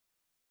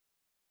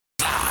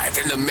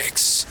Back in the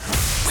mix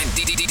with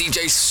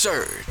DJ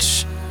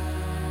Surge.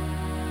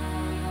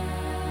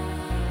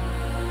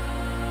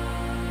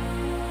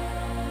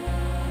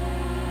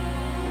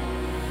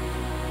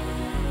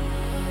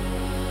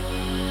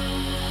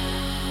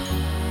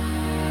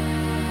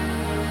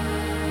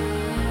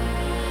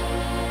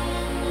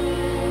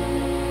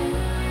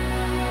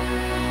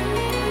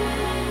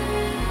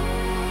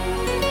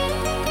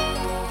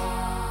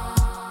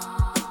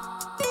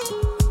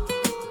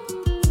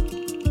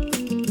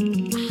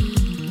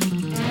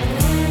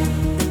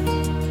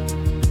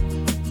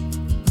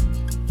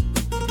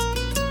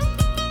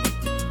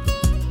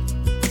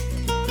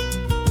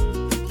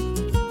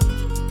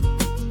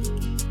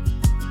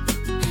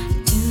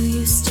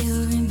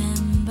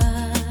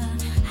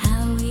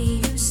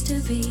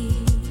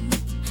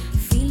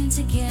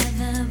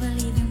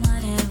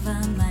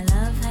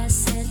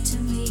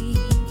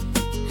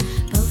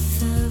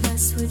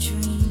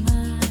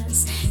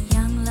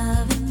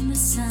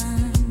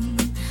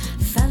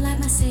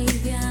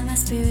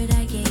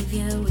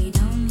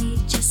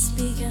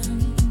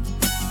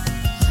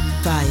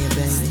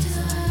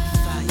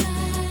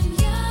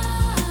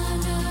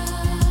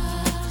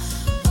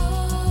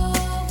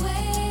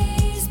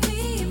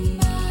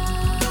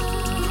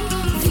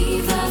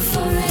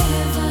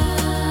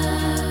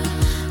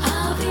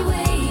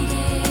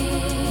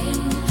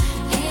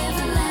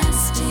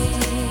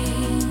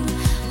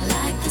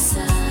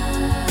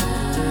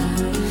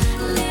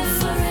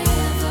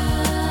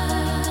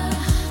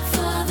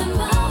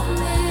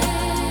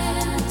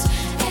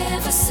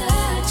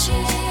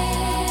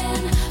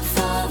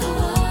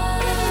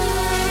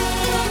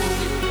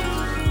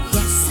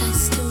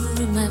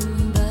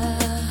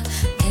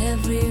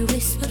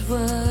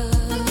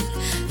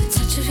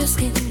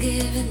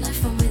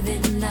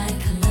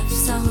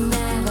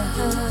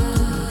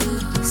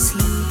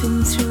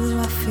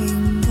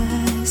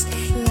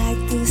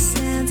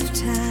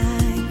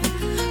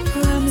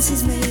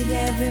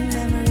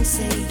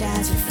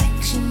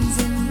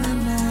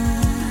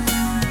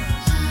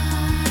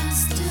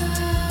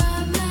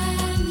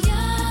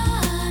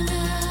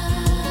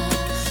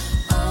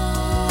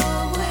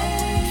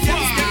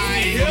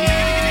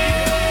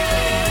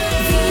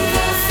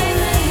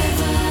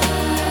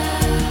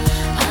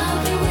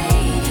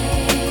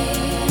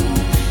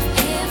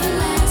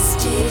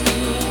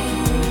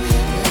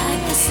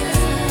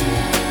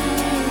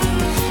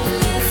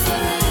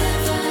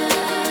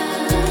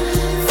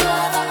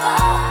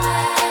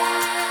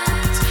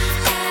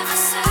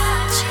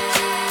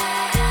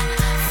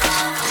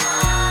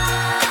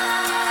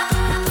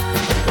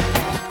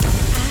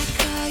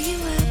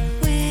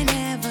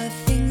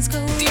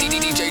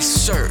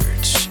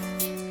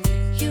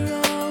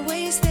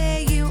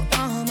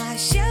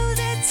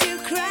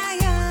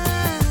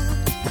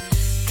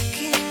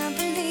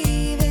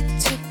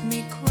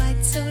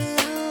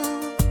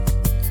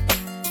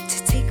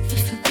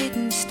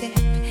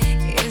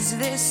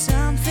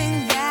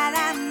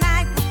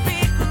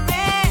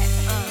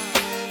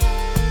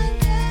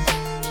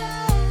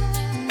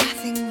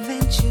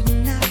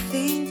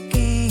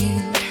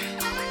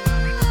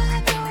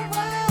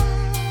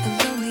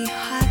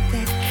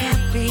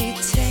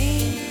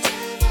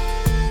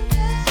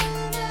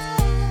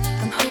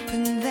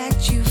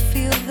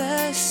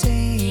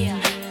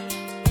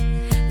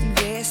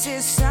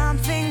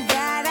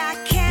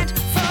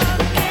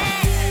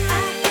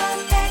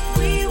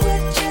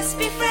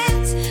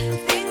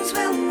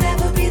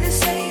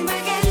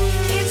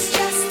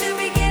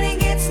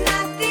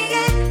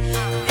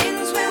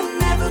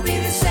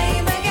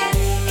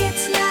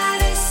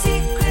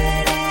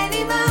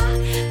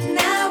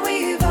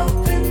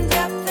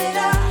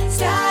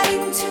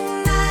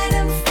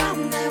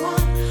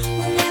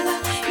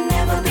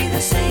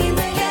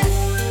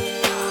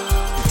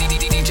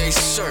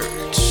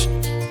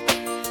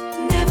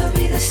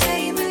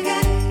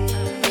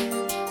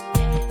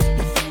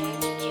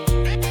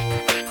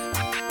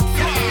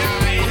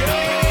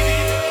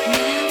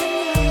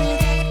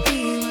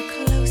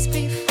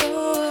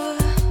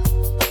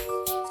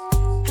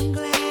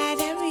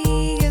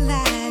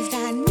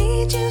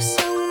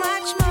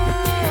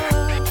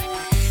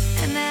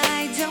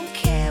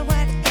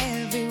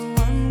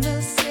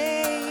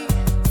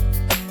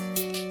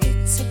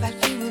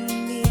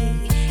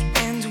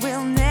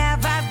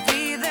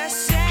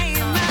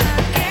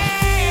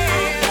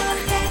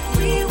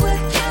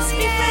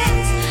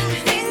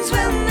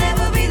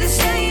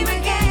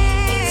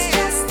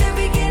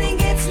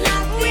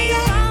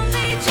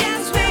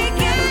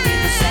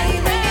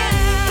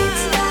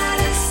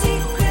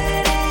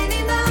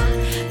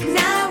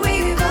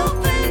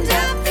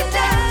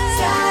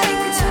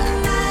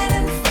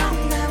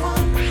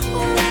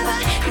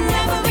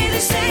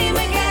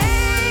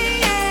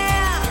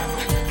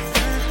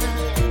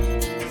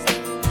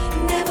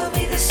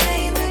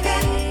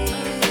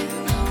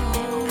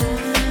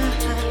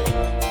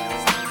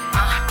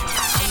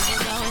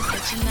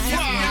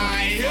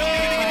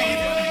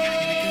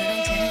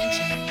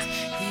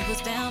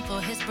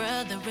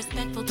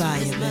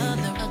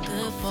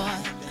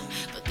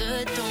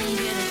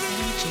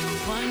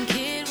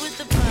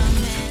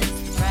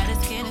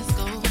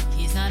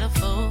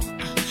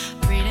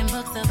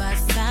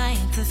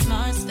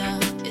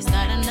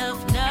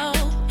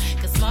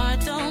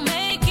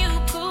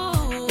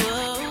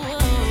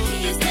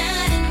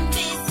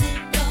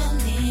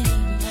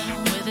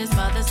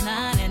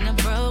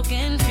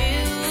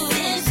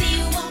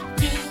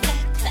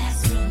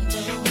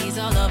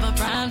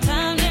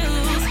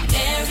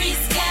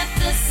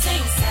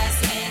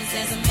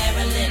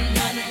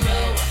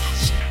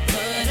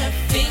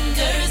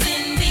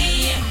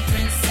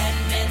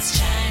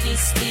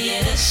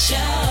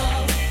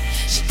 show.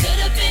 She could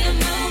have been a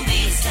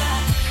movie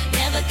star,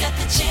 never got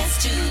the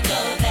chance to go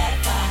that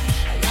far.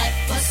 Her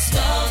life was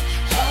stole,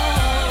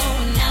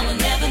 oh, now we'll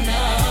never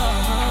know.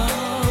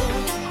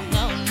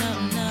 No, no,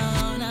 no,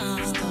 no.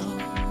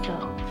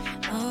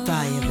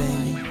 Fire,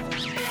 baby.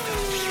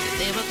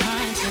 They were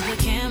crying to the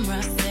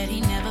camera, said he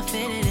never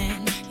fitted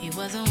in, he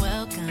wasn't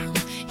welcome.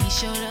 He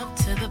showed up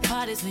to the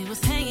parties we was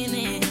hanging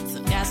in.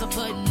 Some guys were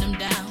putting him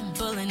down,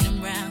 pulling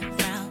him round,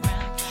 round,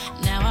 round.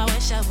 Now I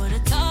wish I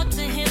would've talked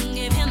to him,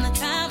 give him the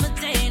time of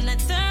day, and I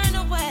turned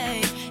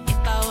away.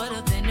 If I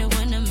would've been the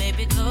one to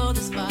maybe go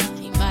the spot,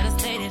 he might've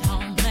stayed at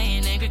home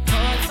playing angry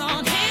chords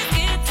on his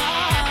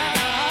guitar.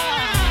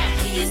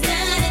 He's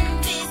not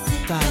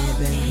invisible. Fire,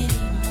 baby.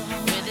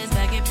 With his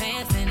baggy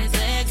pants and his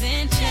legs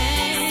in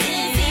chains.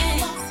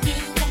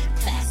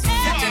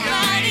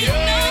 Everybody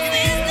knows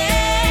his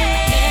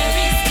name.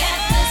 Mary's got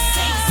the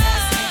same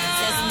size hands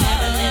as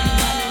Marilyn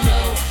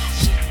Monroe.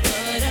 She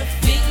put her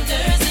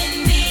fingers in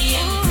the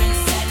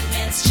imprints that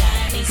Vince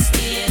Chinese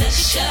theater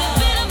show.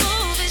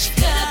 She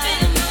could have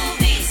been a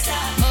movie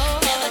star,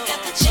 never got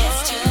the chance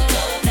to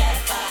go that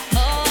far.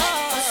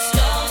 Life was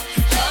stole,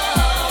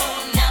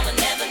 oh, now we'll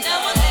never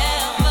know,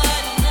 never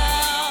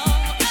know.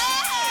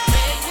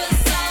 Ray was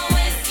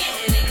always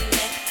getting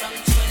it from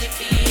 20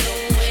 feet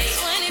away.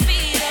 20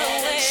 feet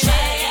away.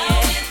 Try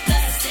out with the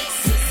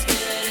sixes,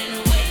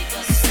 couldn't wait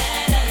for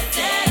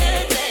Saturday.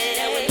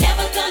 Now we're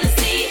never gonna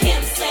see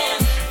him slam,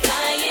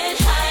 flying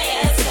high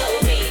as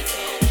Kobe.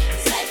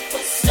 His life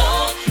was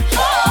stole,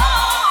 oh,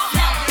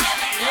 now we'll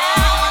never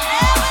know,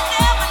 never,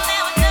 never,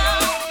 never know.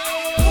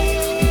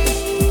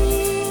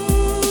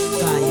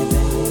 Fire,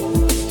 baby.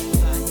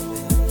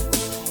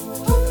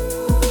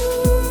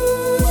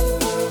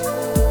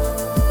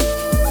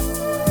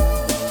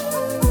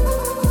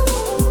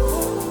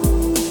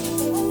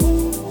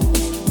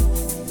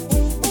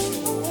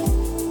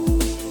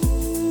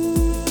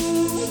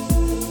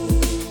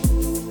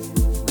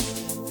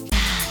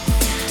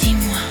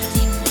 Dis-moi,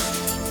 dis-moi.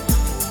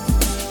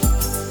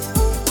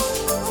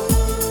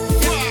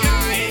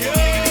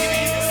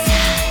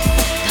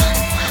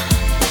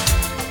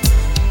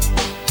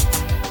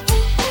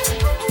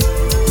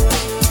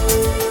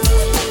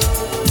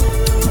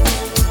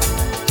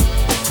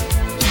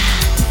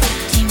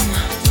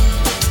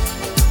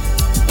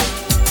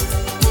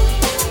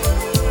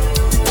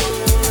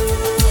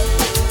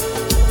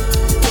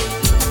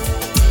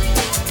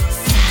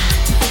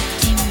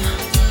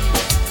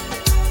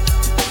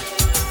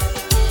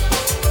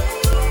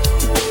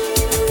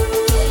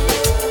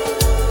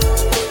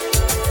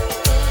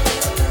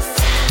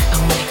 I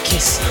wanna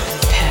kiss you in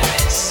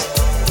Paris.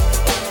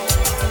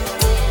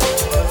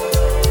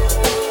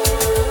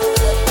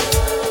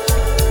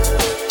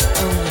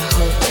 I wanna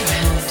hold your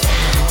hand.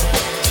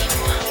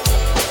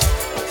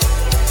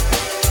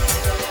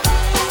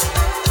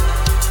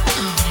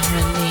 I wanna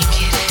run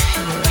naked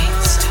in a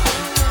rainstorm.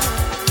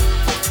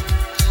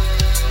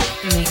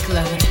 Make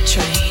love in a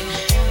train,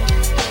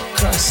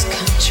 cross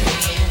country.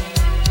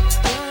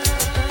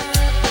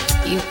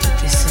 You put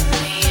this on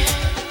me.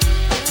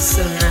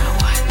 So now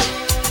what?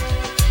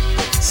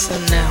 So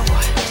now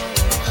what?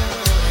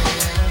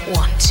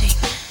 Wanting,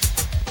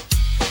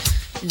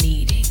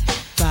 needing,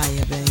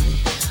 Fire, baby.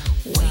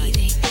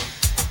 waiting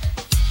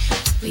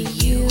for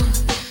you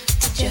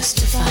to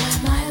justify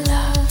my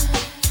love.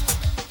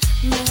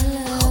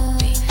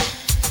 Hoping,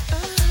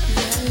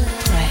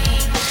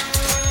 praying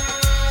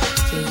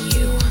for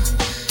you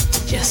to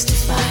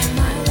justify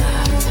my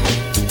love.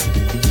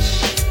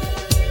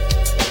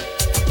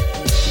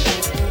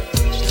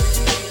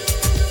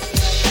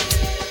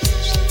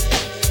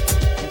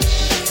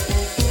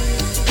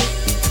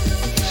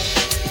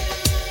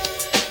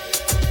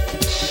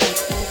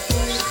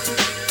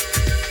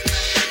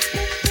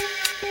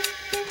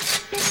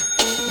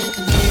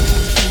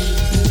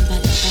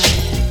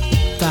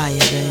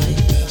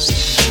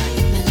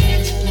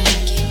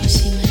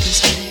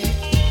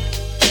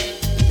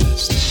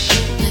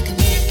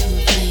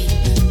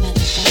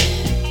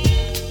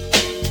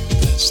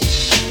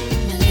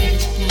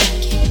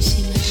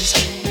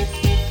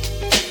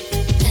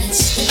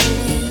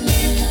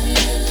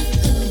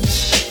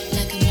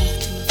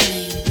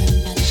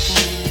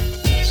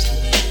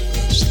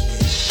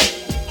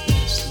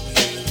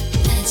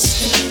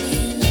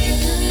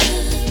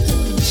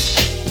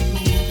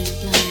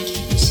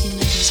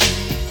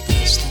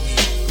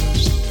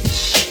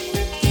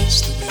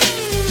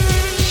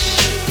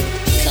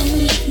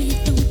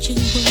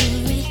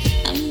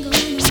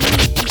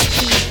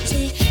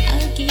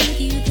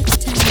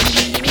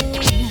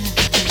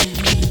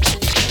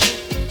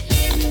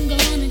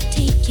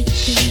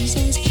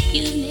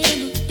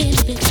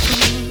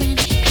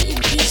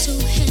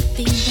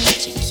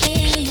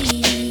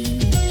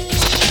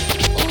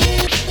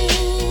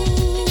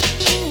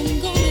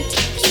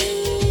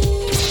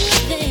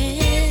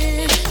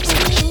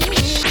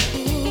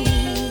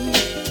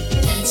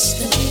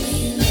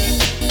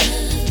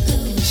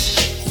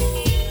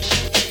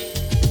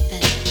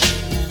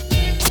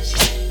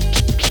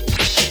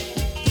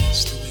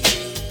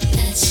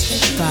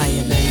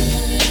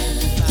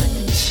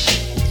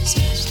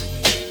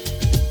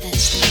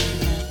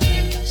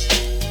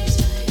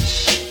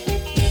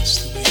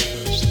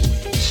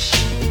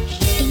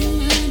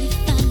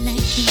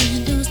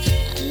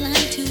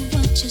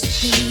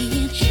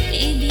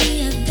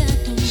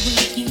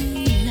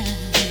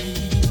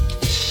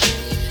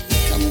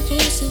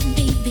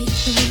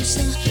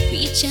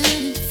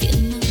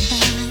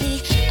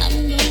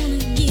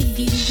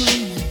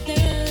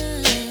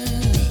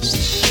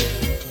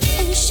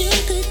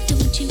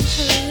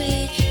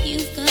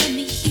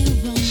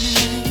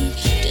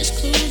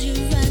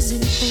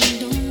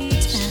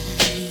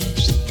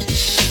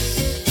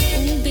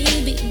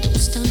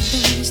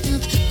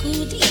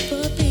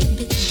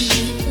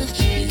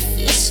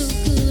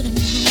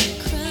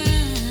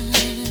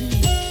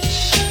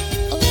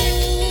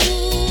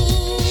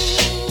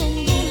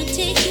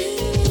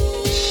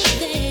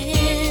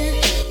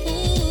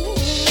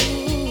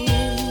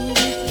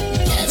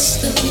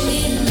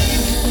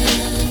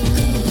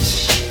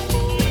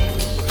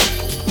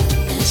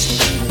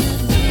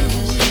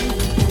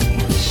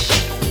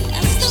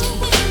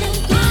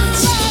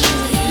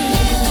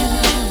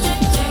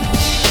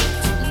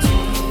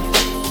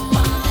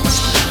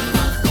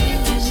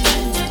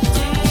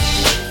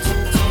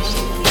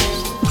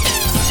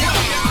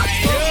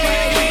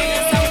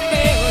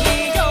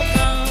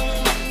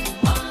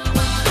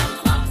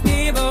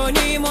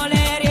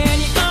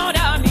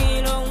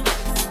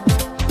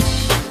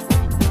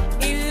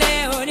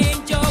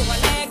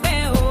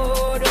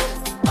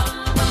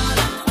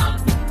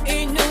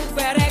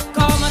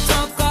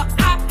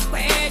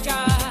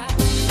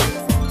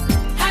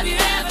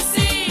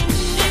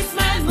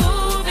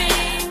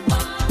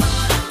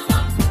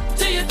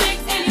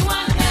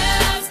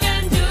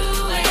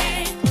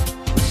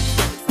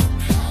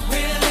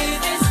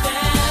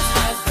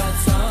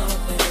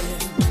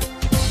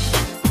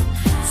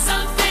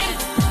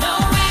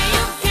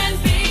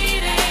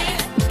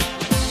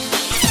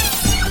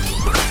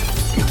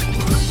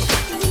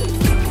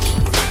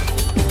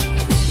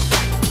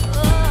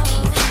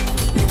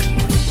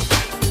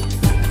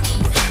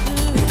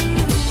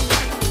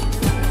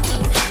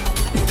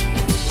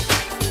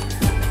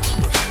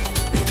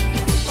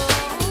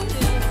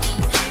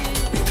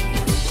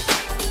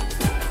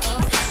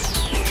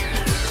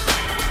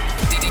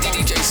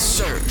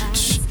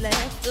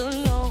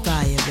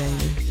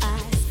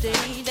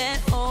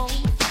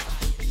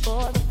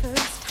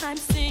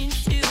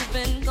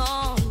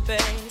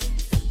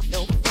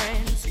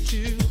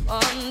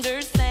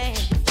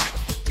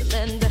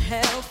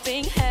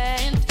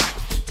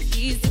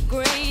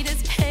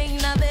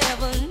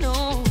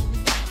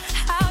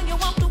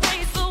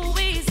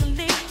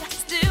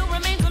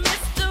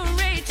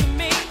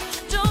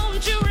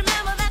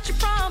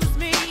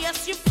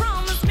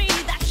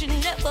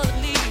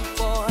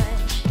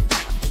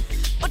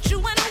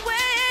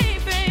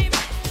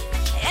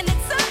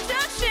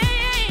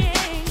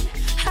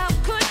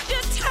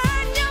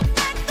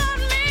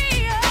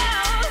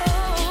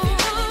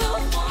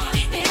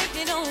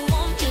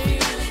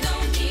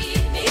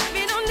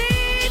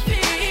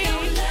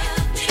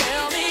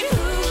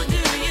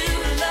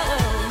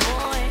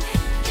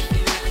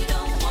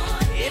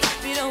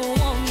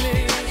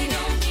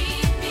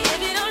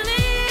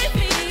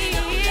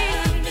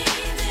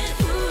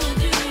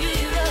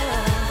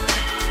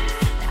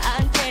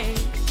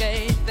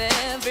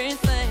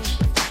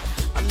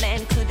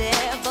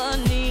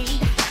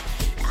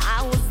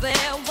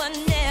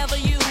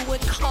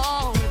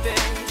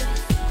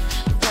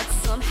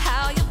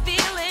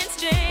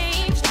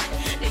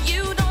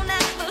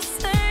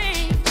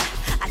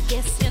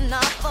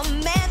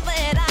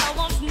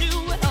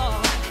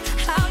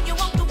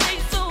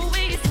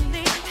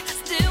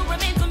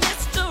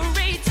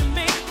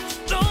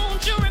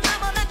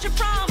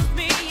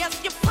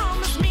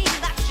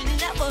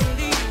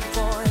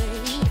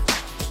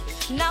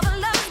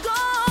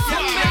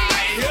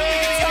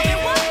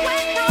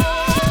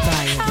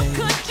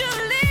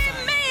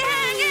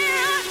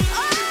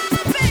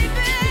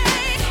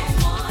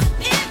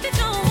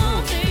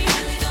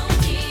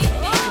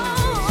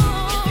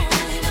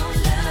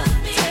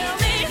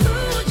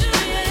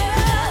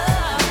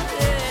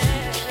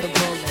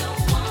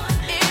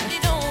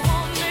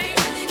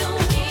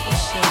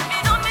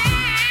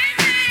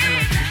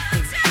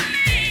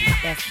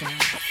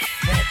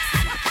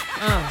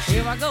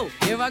 Here I go,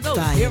 here I go,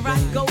 Fire, here I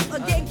baby. go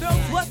again, girls.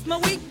 What's my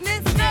weakness?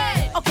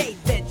 Okay,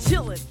 then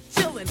chillin',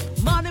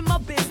 minding my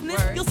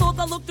business. You saw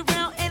I looked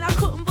around and I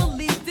couldn't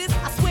believe this.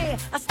 I swear,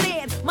 I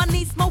stand, my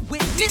niece, my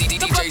witness. The DJ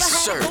brother had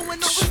Surge. going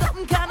over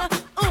something kinda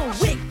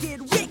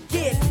wicked.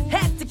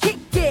 Had to kick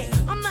it.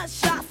 I'm not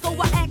shy, so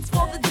I asked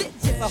for the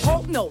digits. I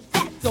hope no,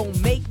 that don't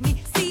make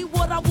me see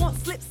what I want.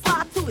 Slip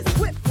slide to it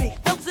swiftly.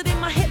 Felt it in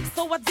my hips,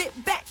 so I dip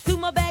back to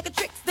my bag of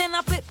tricks. Then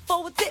I flip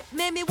for a tip,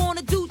 made me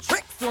wanna do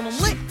tricks on them,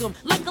 lick them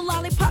like a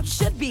lollipop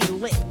should be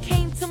lit.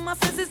 Came to my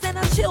senses and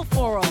I chill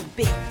for a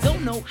bit.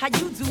 Don't know how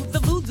you do the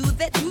voodoo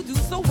that you do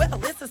so well.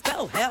 It's a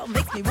spell, hell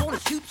makes me wanna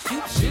shoot.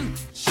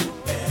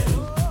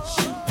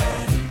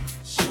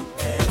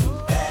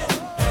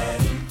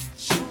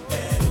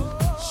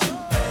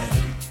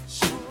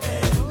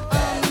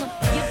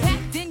 You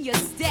packed in your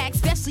stack,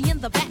 especially in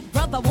the back,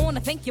 brother. Wanna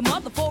thank your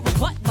mother for a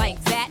butt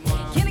like that.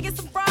 Can I get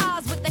some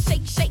fries with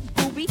that shake,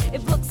 booby?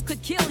 If looks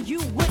could kill you,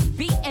 would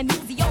be an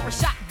Uzi or a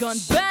shotgun.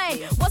 Bang!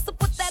 What's up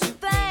with that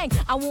thing?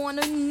 I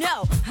wanna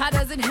know, how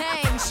does it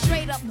hang?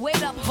 Straight up,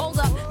 wait up, hold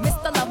up,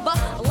 Mr.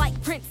 Lover. Like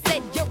Prince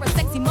said, you're a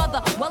sexy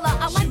mother. Well,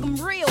 I like them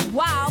real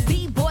wild.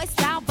 B-boy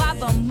style by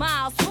the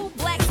mile. Smooth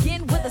black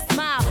skin with a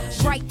smile.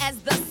 Bright as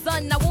the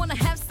sun, I wanna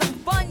have some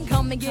fun.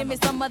 Come and give me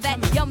some of that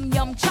yum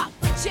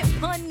chocolate chip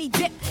honey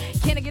dip.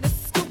 Can I get a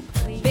scoop?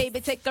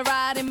 Baby, take a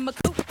ride in my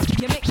coupe.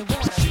 You make me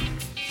wanna. Fire, baby.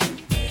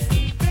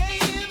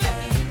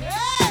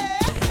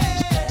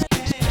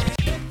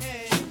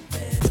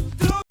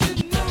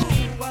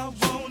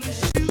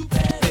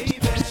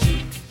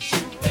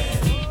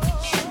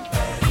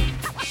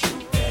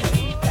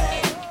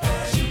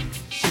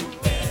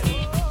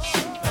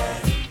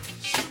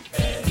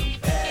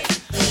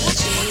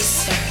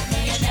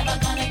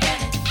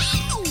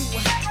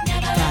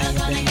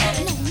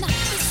 No, not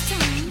this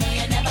time. No,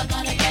 you're never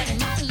gonna get it.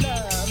 My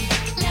love,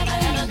 never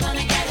ever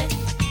gonna get it.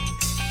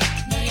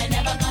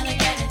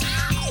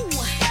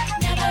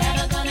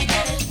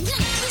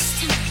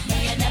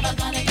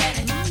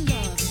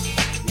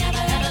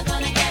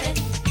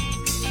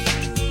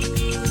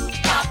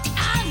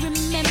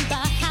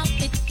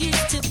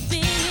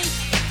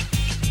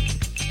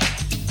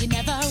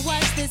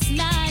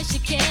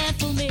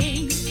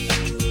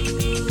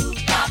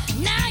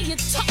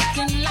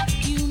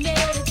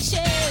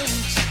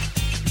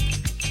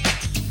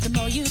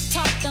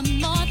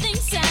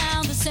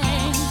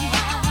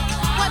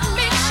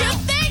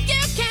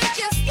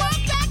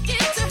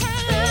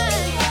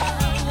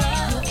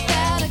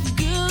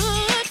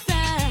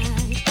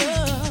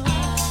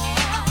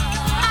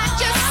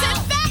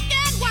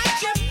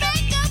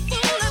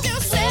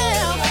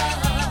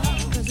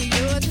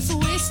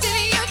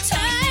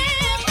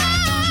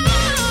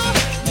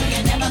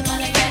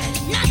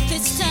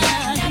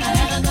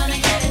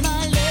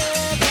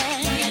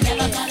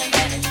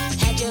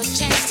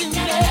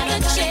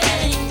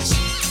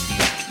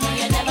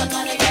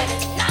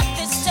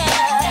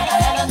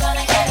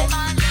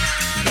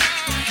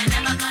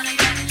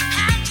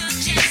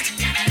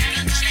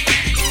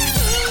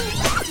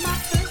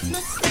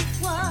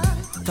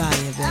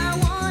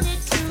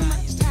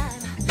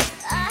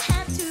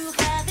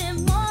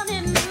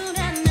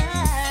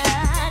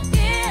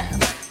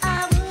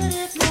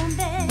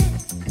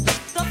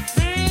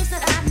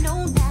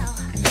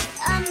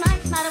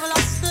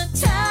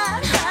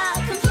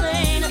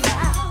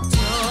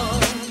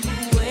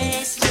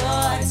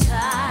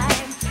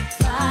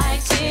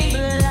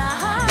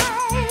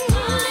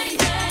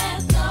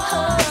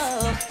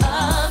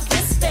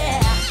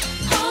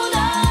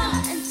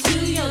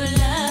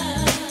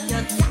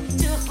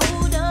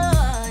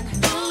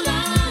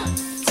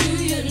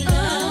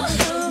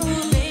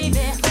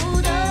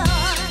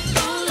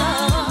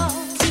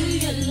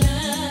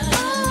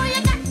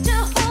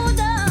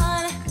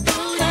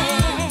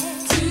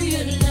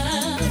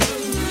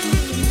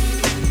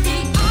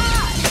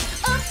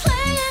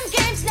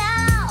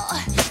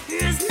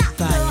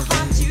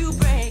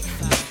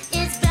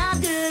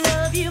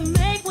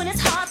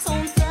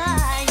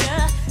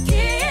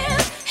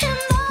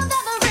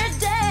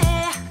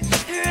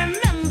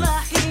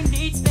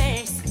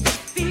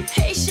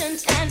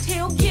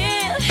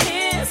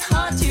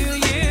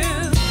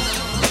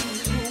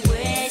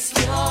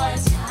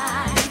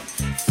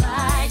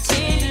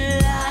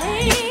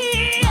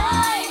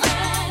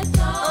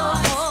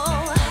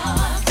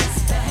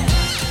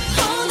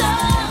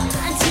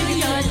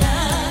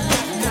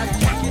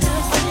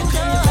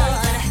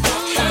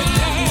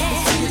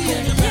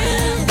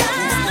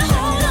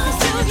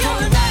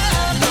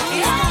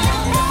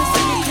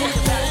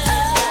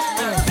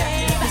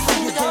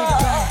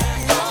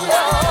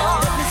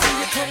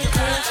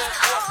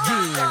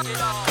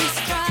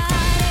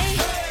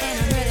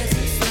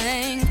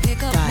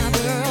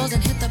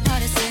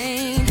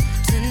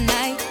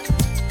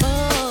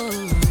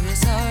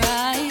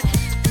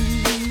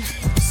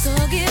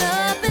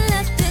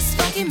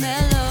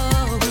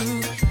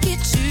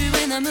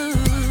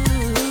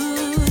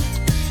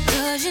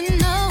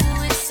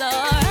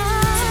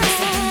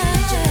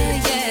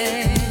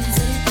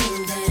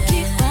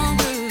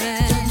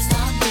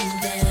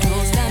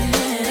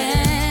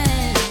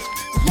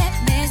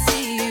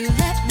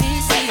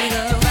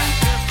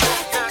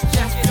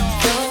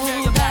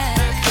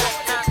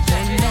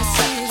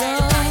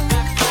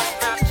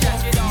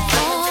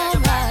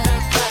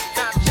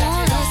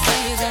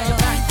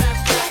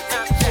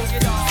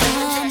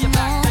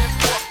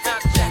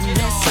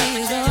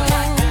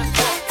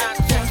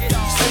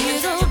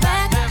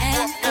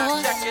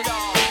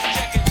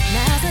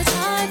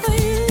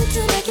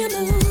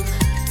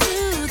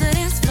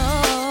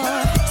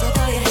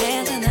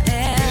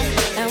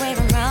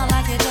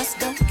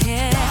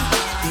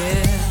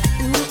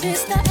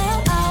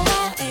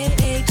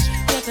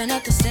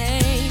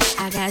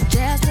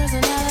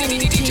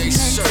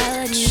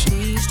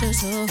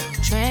 so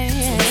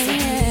trained.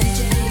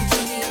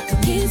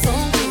 Keep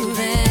on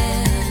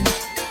moving,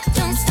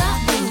 don't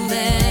stop moving.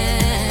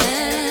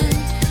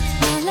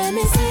 Now let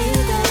me see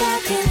you go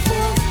back and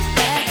forth,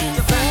 back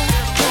and forth.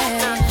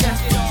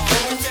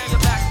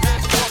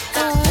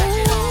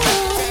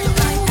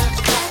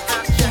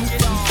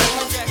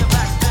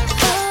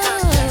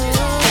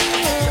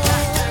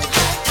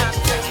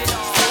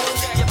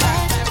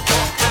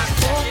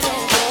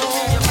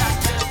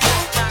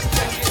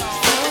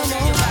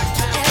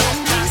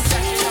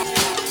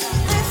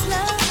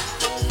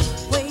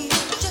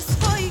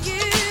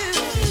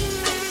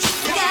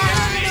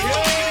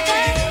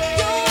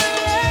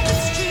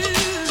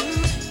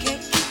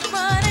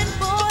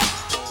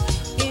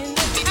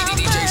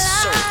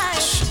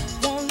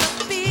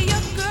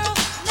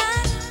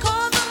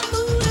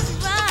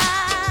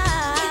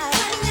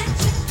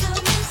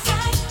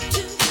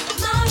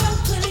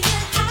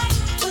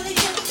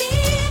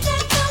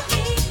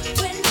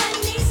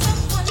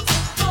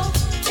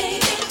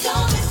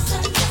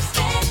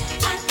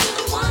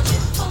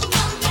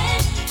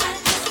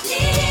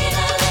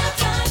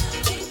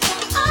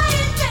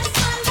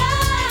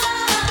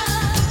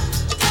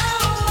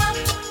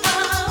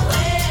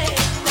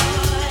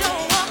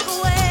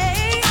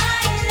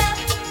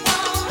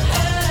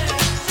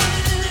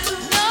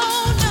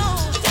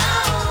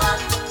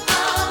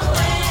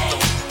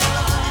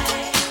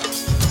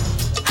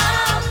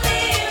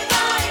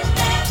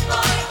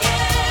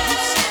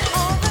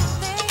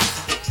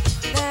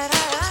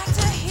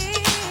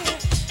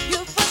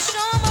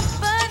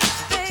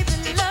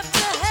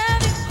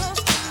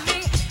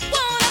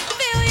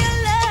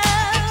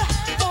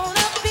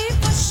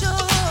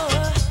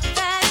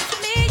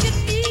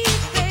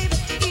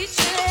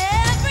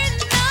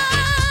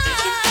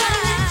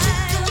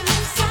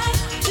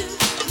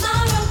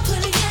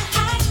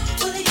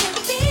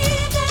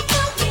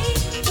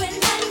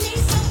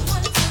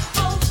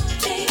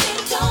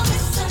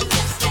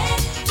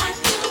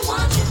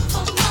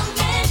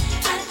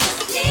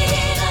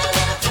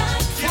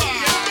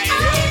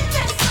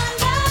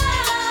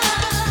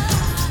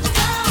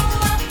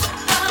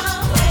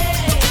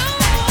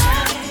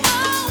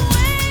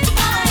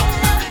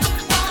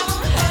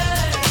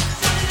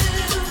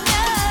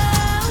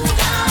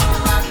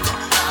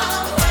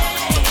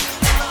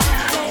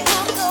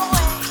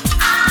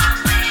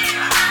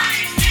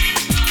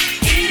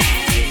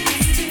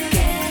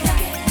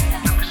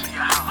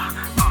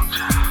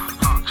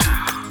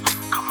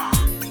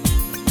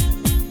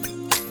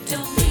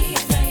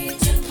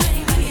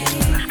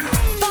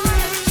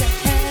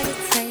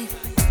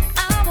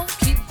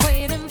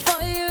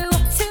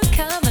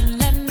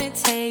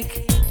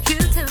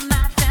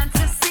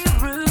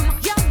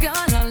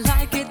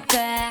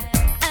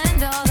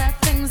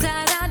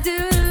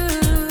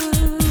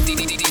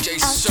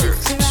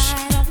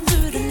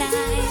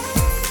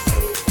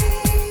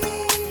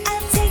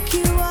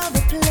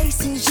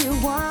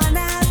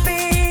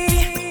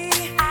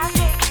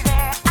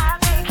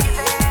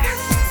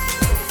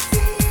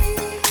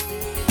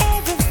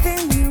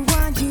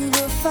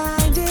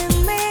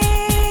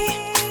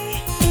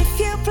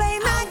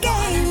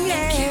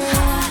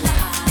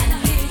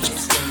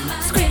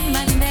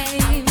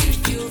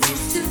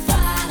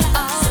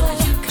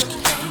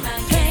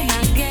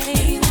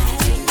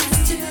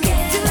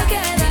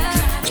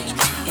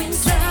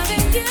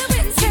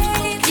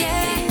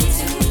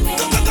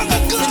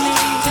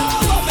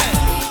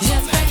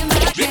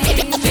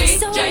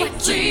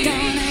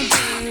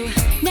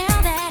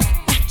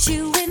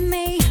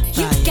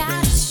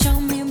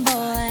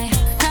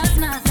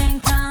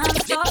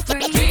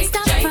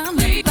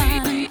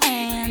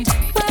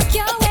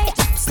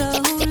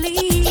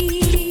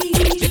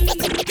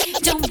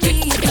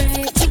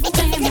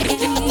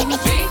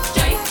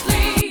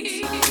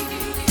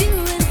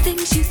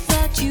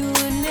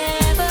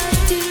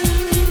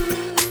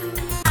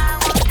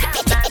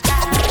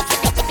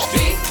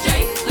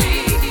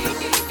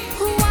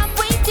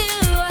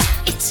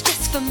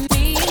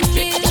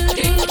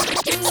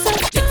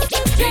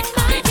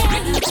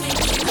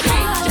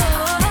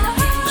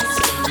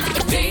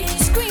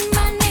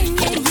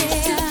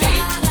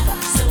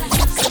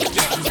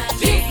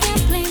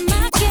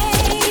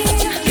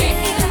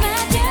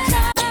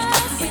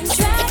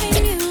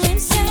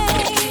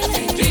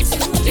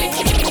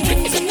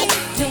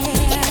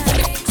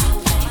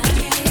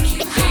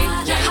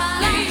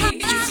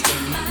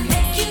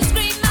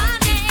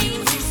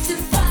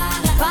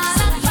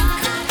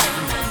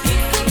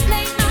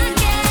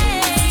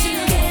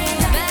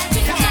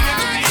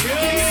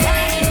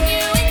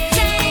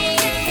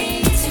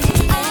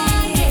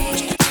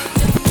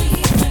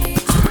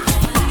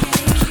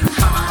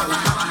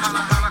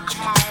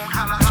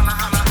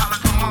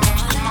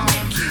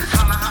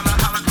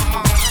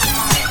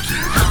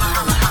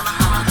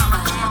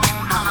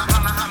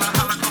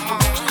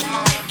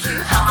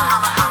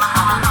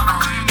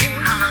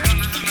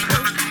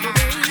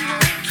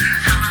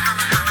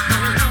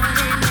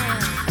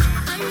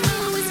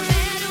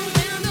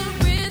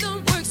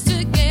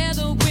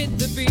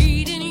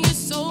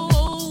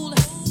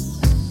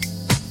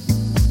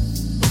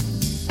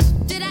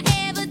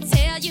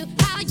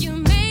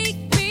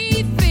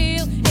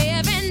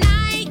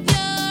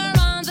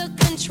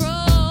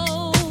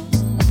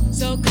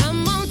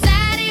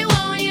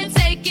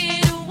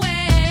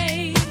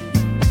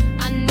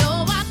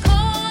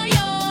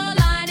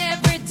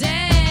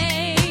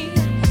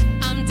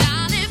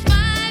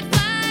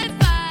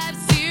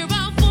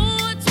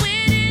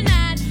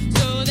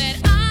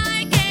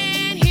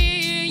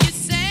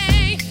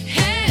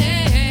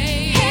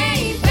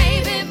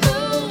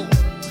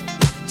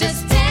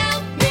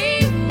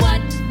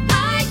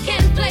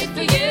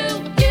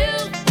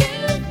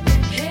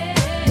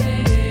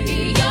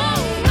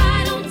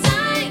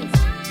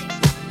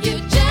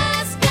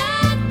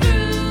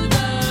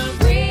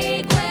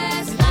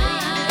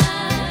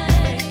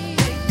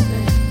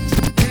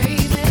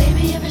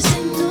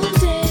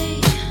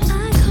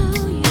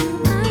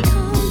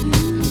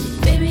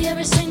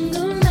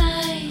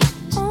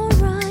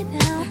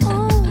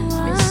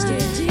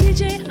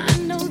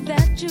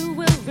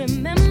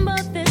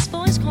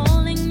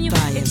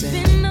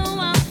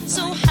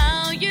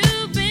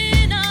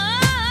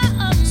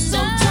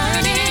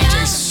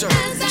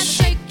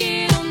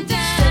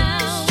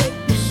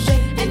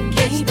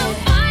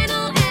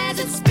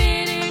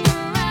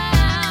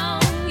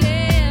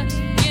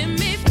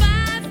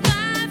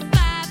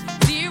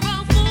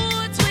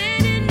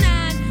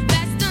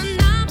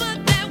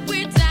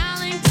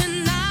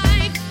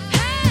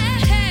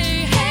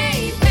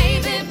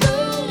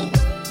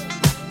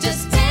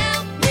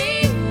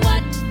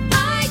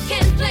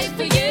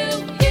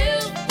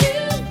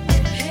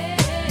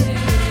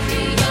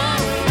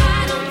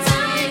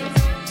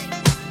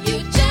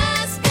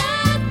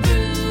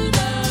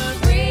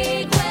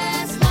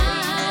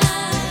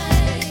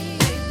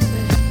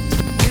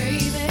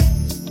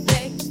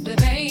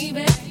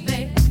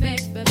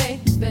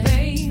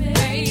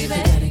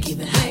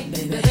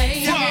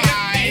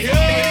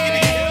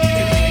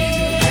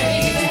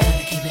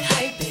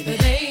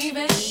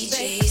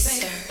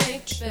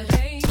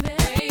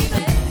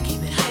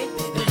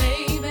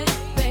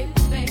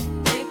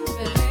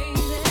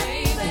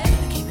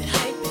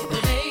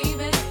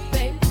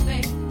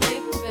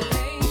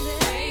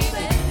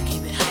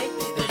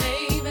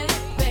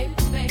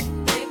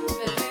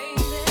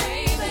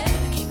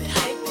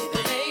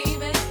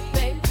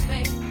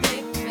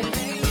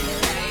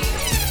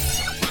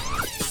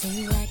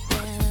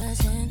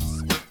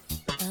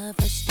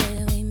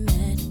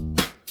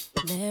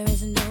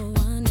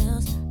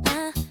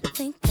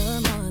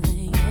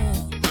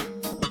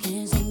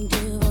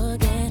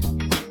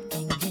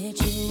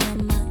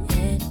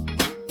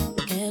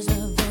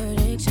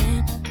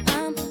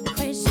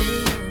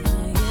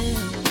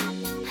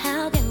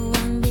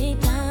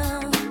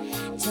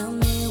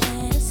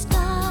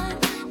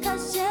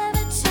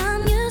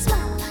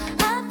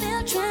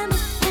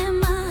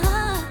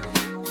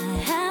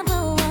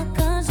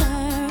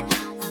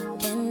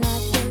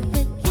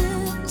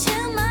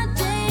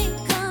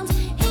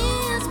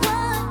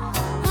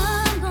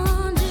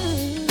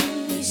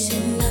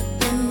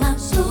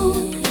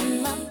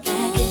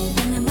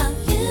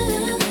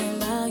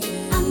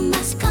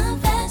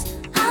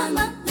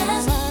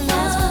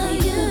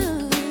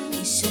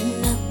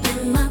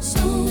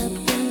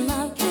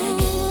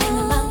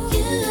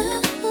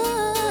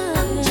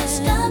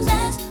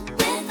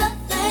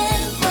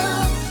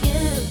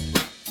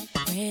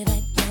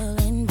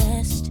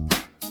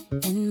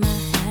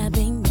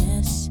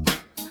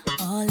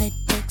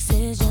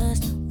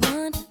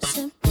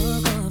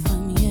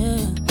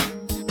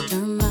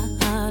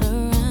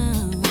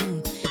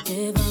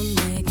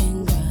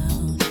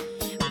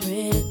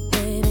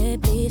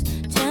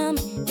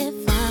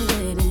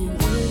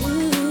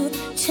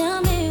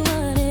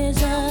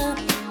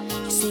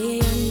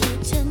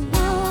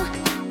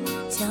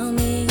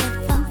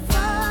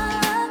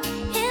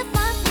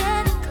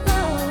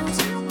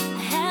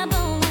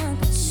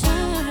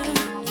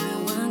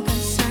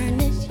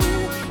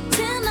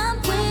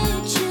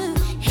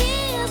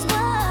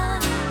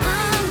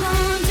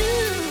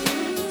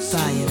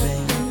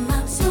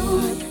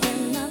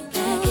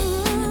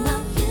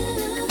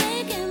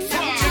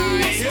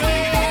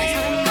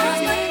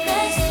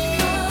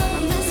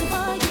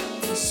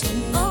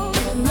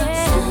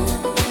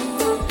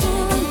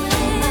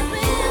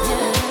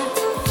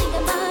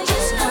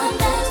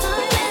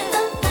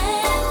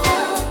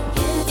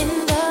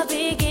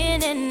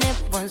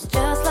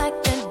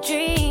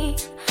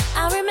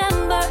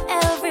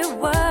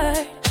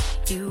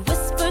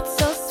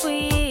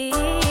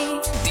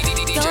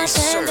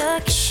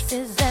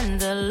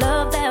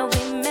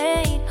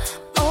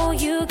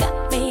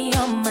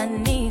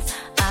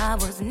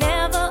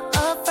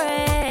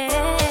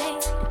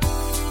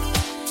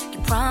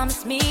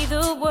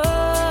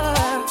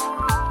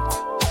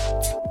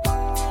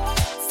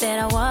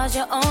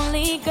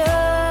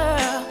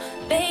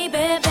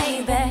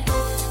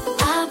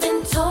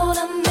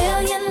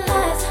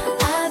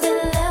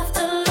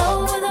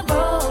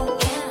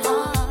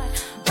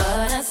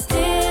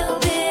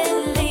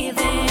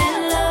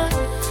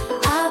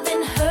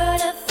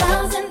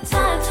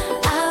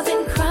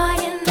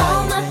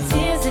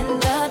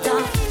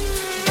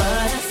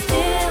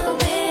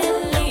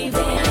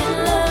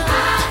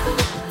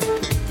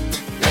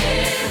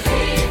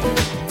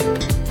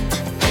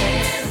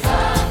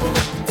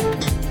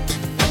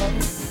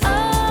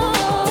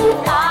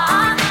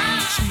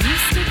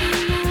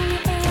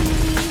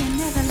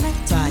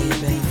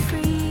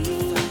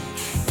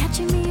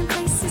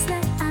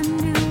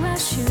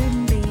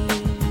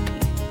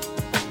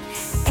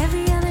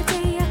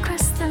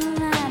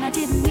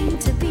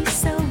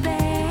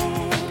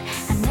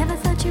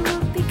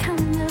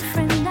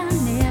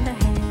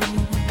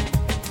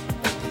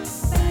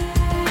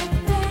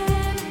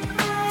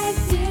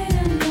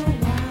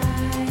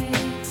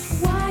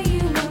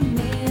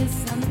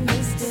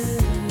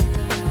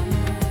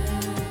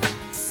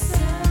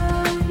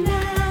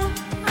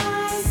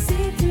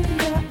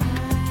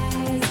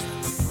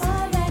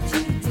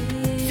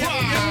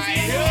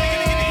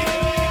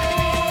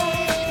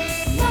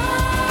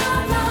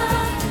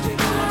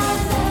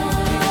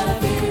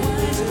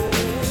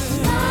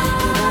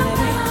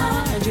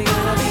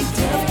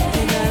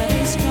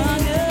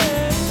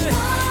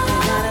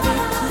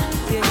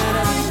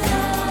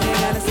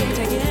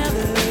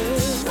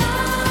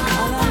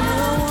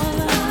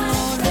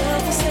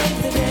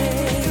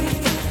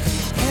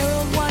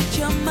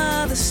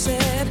 mother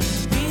said.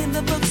 Read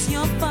the books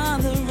your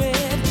father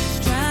read.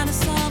 Trying to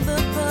solve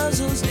the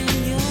puzzles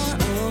in your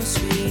own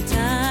sweet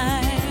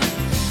time.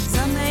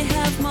 Some may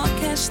have more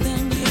cash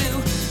than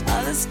you,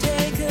 others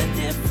take a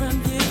different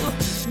view.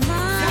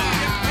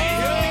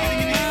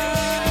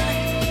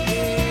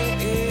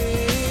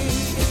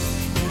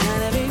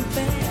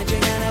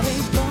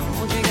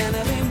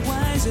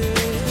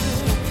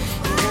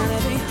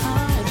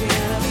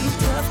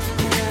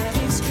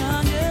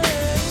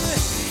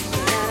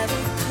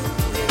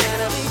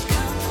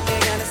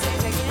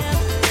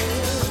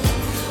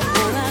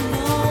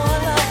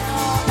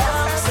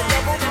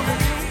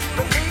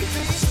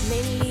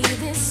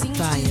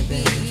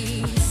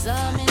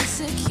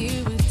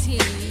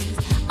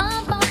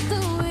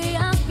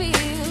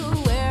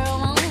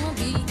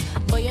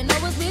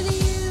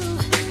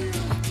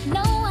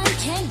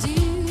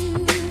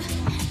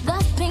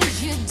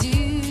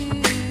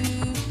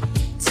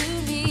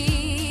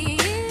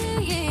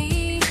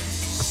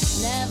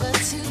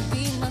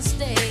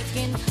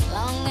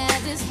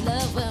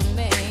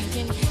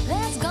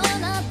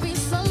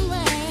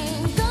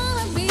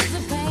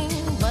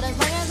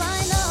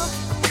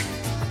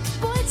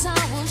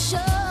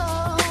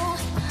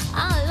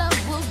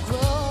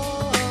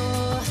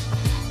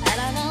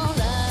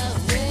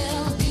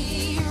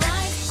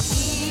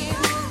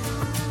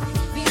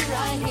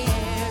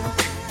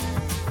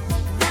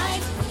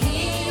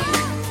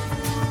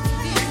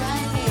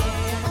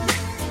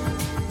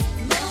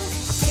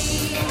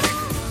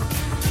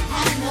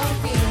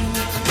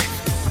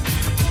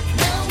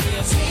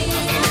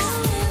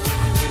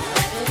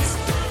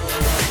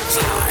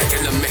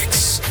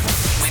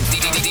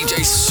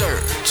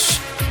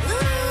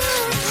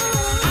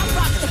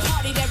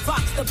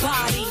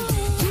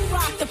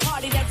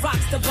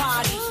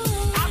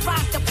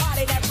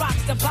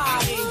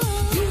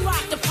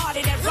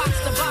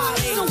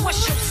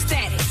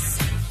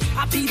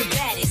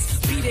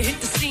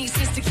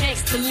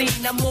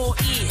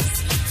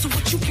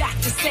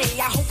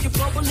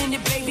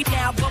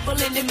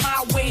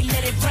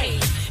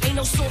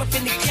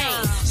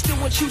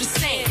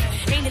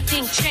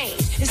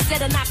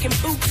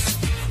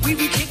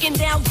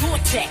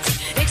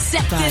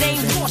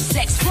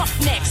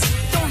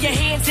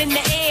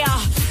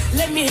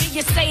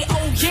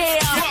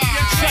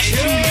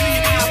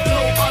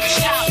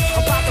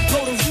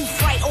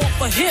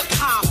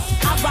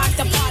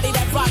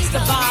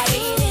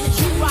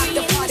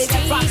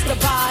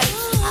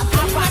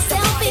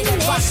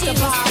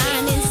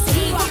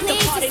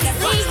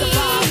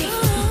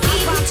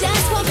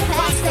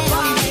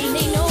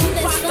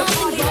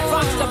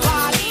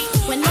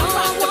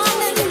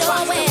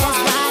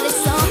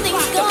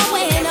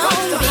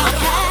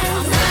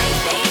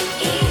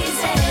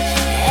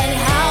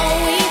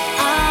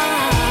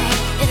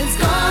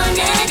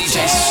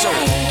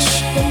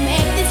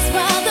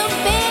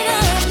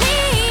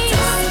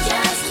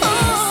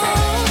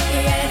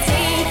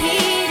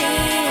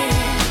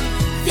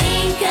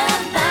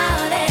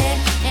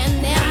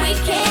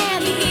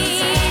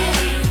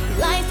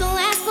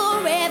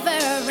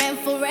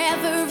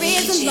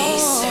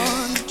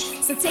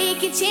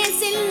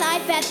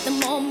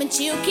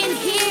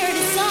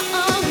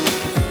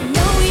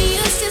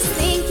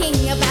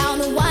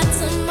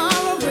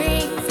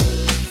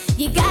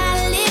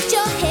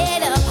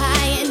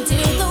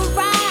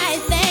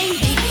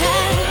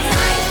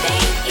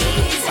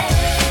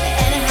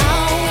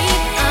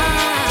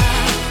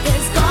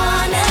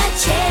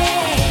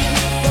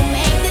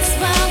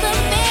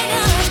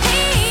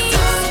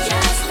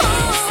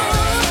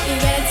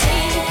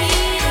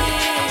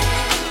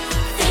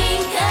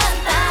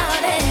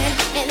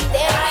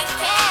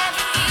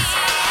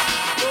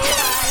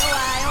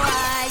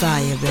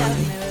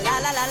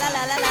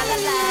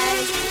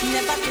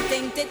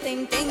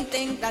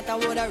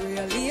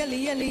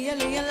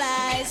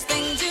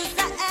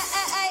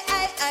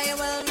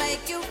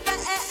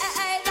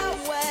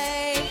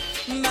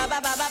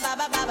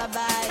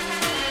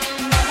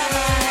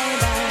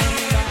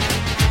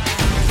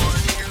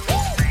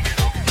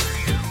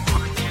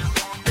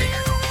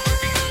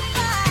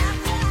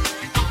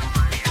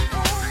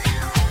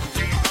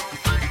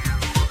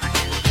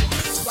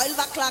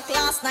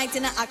 Last night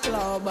in a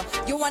club,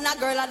 you and a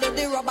girl I do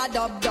the rubber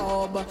dub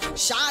dub.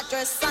 Short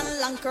dress and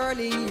long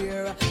curly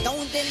hair.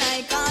 Don't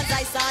deny 'cause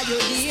I saw you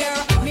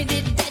there. Me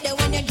did better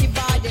when you give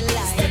her the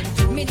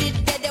line. Me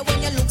did better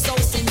when you look so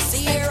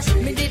sincere.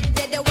 Me did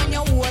better when you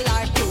hold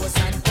her close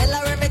and tell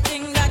her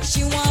everything that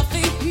she want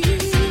to hear.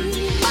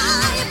 Why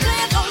you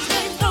play those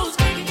games with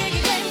me?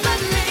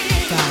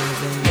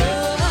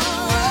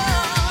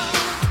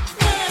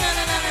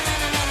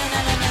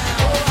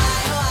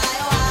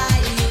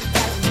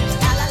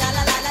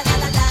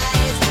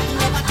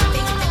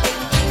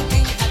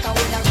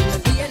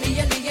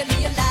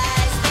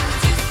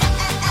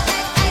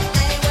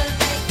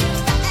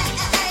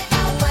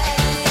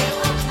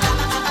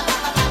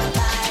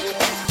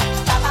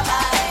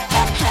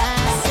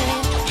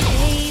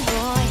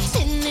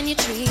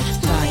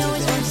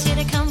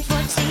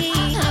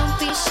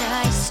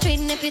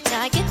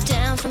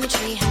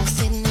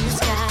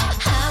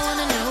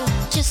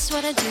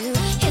 what I do.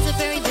 Is it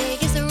very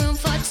big? Is there room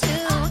for two?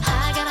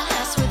 I got a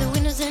house with the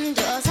windows and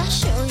doors. I'll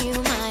show you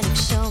mine, you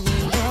show me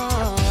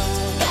yours.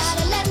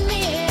 Gotta let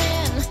me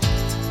in.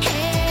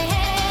 Hey,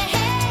 hey,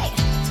 hey,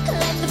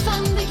 let the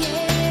fun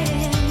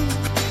begin.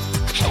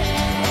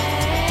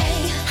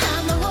 Hey,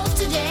 I'm a wolf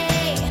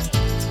today.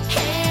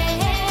 Hey,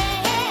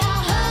 hey, hey,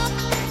 I'll hop,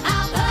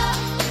 I'll hop,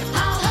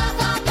 I'll hop,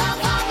 hop, hop,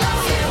 hop,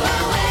 hop you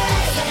away.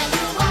 And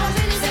you wanna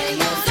really say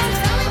you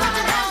tell me what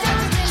I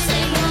want.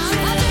 Say you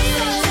really,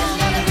 really want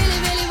what I really,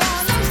 really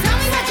want. So tell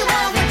me what you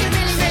want, what you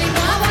really, really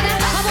want.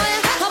 I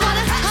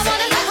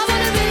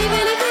wanna really,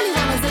 really, really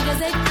wanna zig a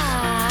zig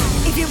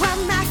ah. If you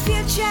want my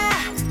future,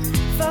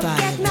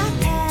 forget my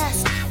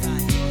past.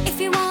 If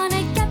you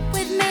wanna get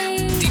with me,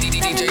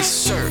 DJ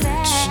Surge.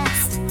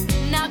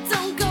 now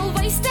don't go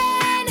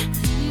wasting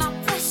my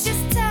precious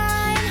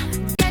time.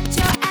 Get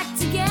your act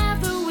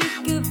together, we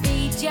could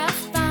be just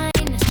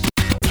fine.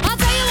 I'll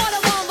tell you what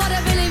I want, what I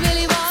really,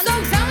 really want. So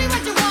tell me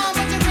what you want,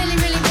 what you really,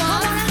 really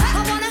want.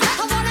 I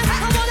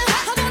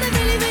wanna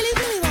really, really,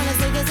 really wanna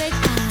zig a zig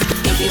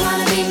ah. If you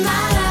wanna be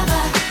my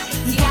lover,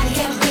 you gotta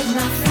get with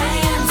my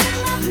friends.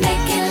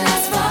 Make it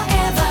last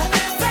forever.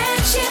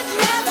 Friendship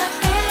never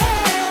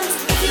ends.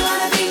 If you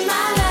wanna be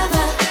my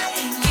lover,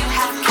 you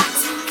have got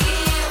to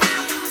give.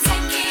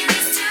 Taking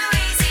is too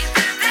easy,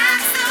 but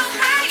that's the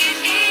way it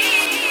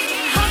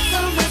is. Hop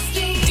on the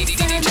streets,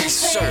 DJ and the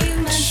Surge.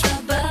 pavements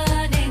are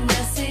burning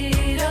the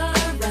city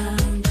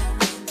around.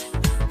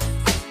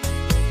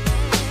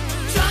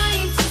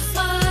 Trying to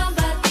smile,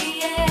 but the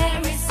air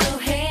is so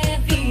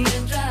heavy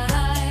and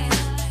dry.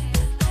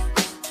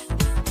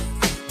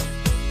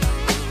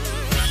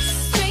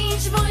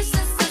 Strange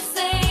voices are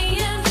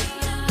saying,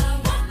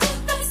 what did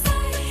they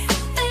say?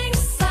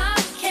 Things I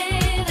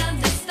can't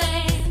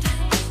understand.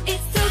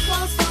 It's too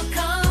close for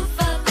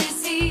comfort. This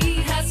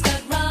heat has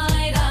got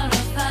right out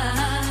of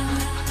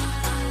hand.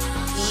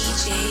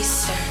 DJ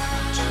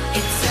Surge.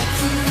 It's a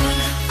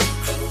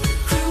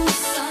cruel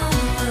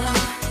summer,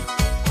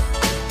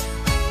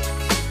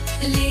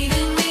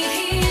 leaving me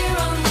here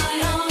on my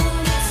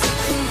own.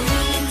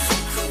 It's a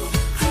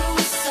cruel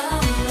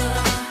summer.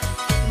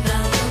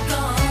 Now you're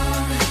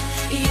gone,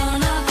 you're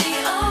not the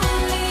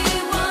only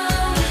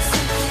one.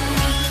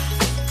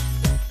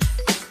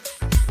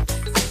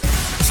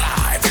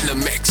 Live in the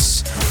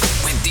mix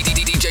with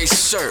DJ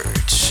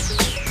Surge.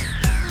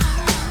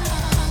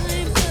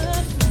 I'm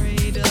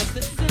afraid of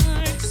the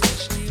dark,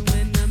 especially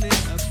when I'm in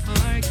a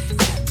park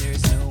and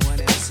there's no one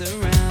else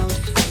around.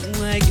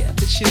 Oh, I get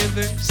the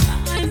shivers.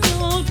 I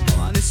don't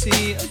wanna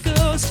see a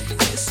ghost.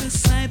 It's the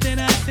sight that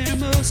I fear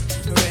most.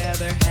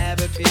 Rather have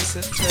a piece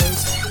of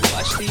toast.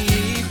 Watch the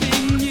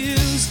evening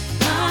news.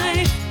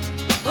 Life,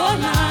 oh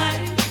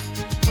life,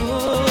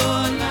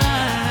 oh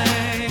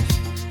life,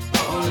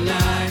 oh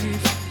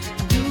life.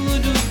 Do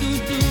do do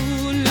do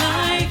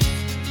life,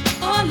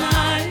 oh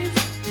life.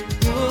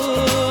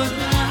 Oh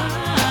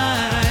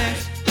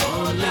life,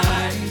 oh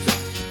life,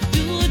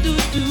 do do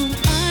do.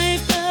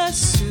 I'm a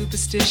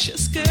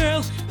superstitious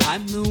girl.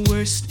 I'm the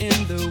worst in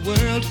the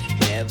world.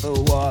 Never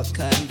walk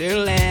under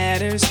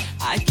ladders.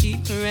 I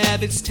keep a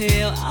rabbit's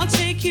tail. I'll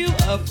take you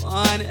up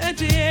on a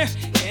dare.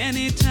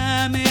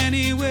 Anytime,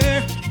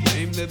 anywhere.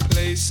 Name the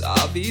place,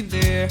 I'll be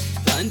there.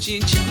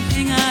 Bungee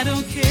jumping, I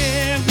don't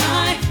care.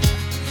 Life,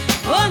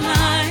 oh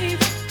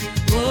life,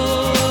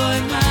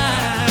 oh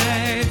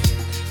life.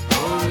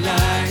 Oh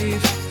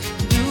life,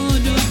 do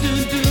do do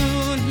do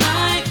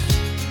life,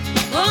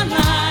 oh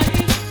life,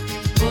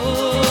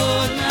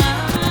 oh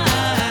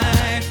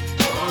life,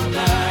 oh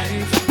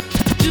life,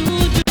 do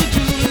do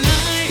do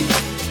life,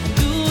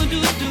 do do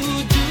do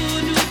do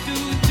do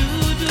do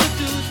do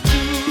do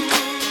do.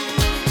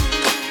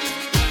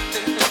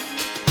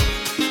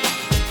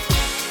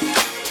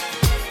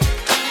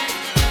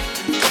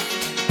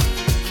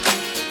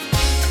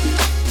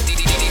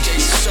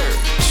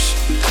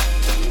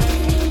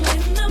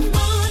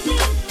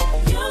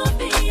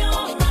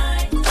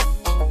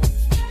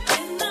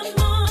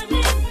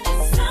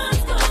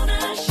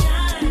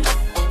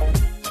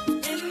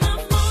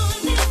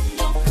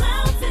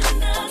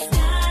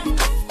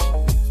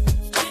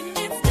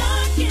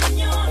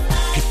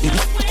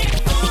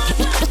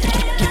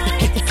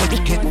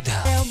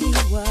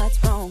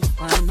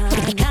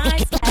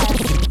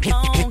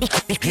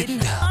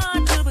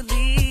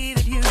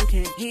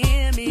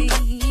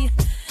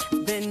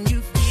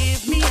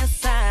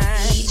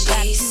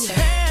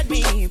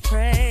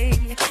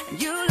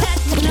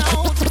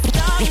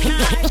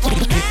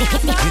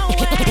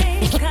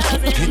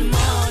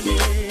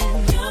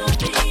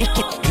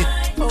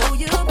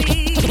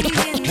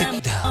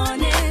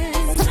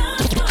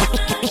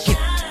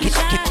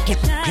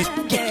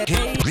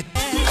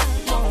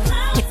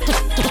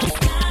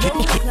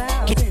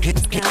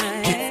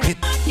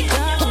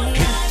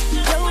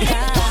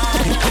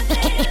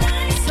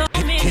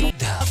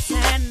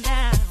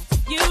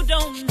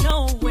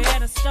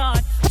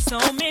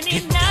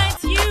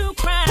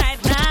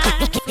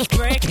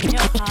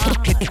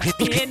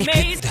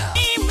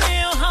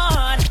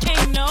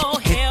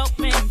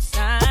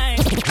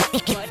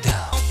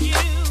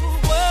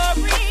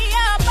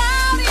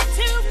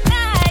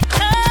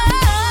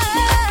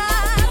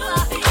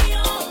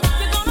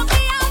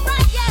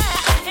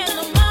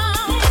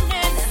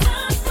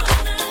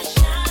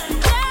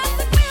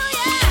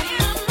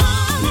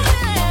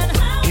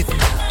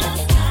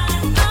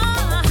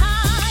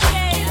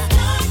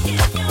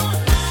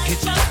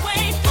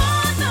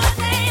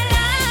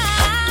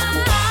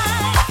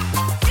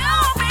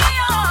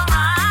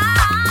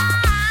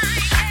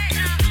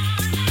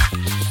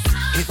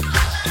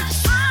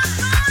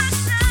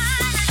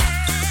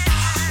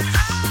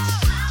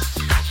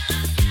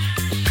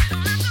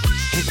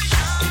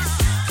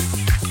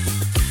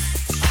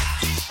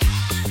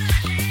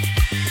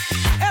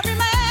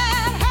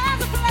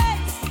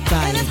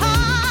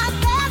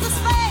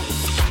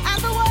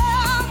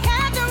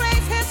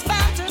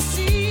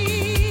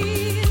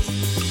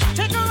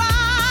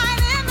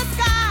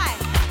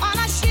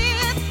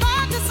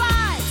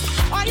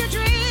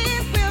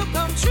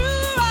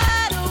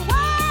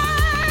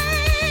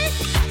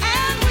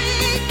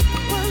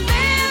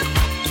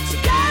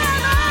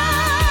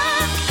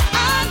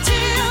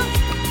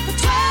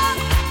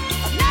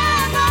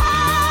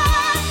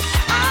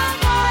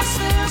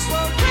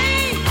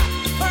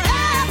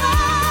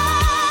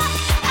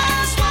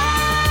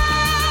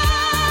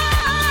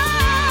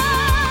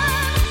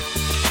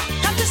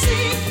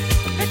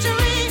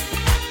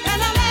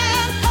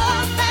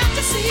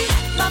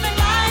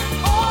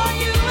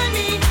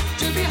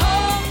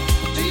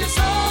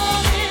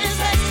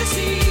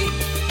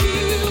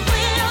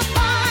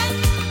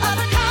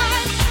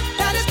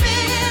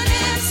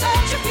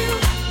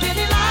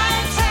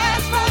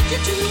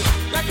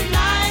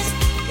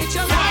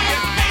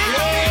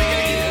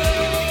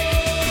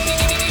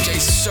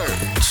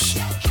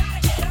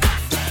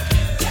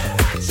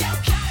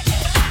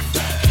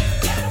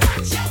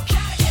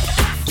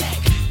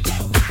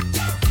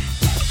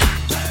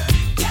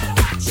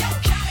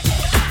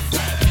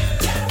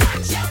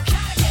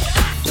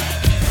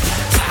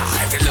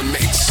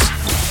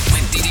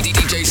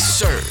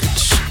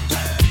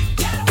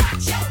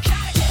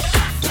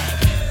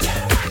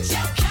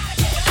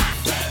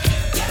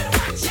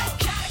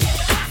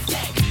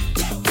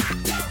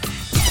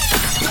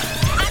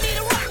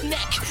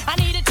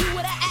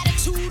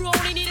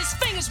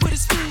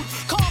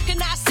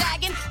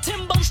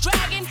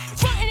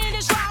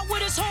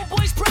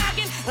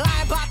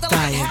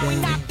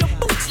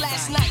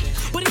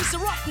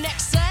 roughneck,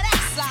 so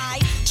that's I.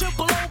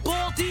 Triple O,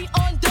 Bull D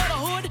under the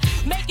hood.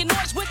 Making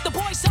noise with the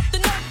boys up to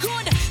no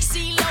good.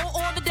 C-Lo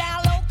on the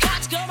down low,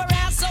 cops come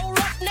around so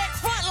roughneck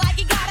front like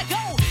he gotta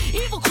go.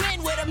 Evil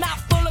grin with a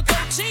mouth full of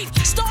gold teeth.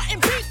 Starting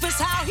beef is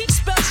how he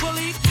spells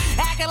relief.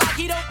 Acting like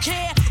he don't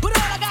care, but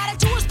all I gotta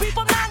do is beep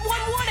on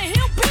 911 and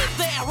he'll be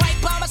there. Right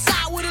by my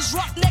side with his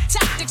roughneck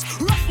tactics.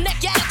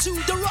 Roughneck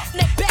attitude, the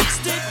roughneck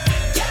bastard.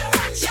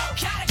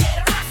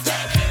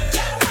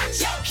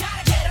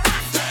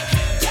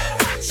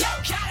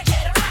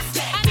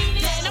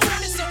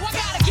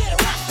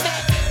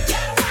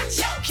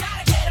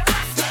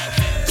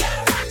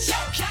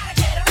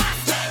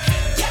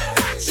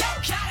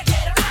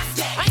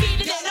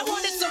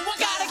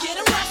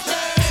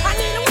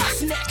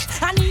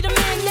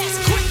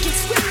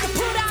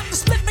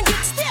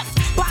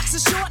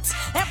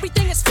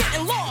 Everything is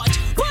fitting large,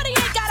 but he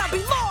ain't gotta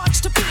be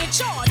large to be in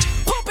charge.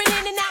 Pumping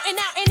in and out and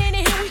out and in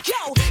and here we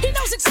go. He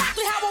knows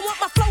exactly how I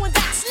want my flow and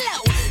that's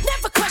slow.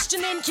 Never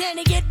questioning, can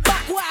he get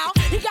buck wild?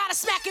 He gotta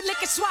smack it, lick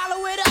it,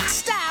 swallow it up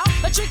style.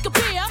 A drink of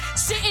beer,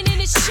 sitting in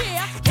his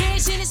chair,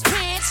 hands in his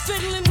pants,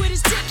 fiddling with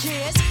his dick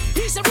hairs.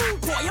 He's a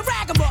rude boy, a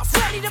ragamuff,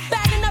 ready to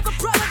bag another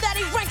brother that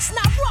he ranks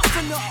not rough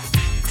enough.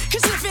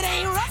 Cause if it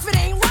ain't rough, it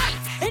ain't right.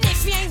 And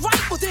if he ain't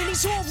right, well then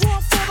he's all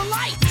wrong for the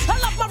light. I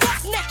love my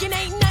roughneck and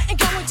ain't nothing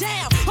going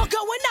down or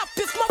going up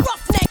if my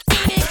roughneck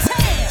ain't in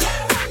town.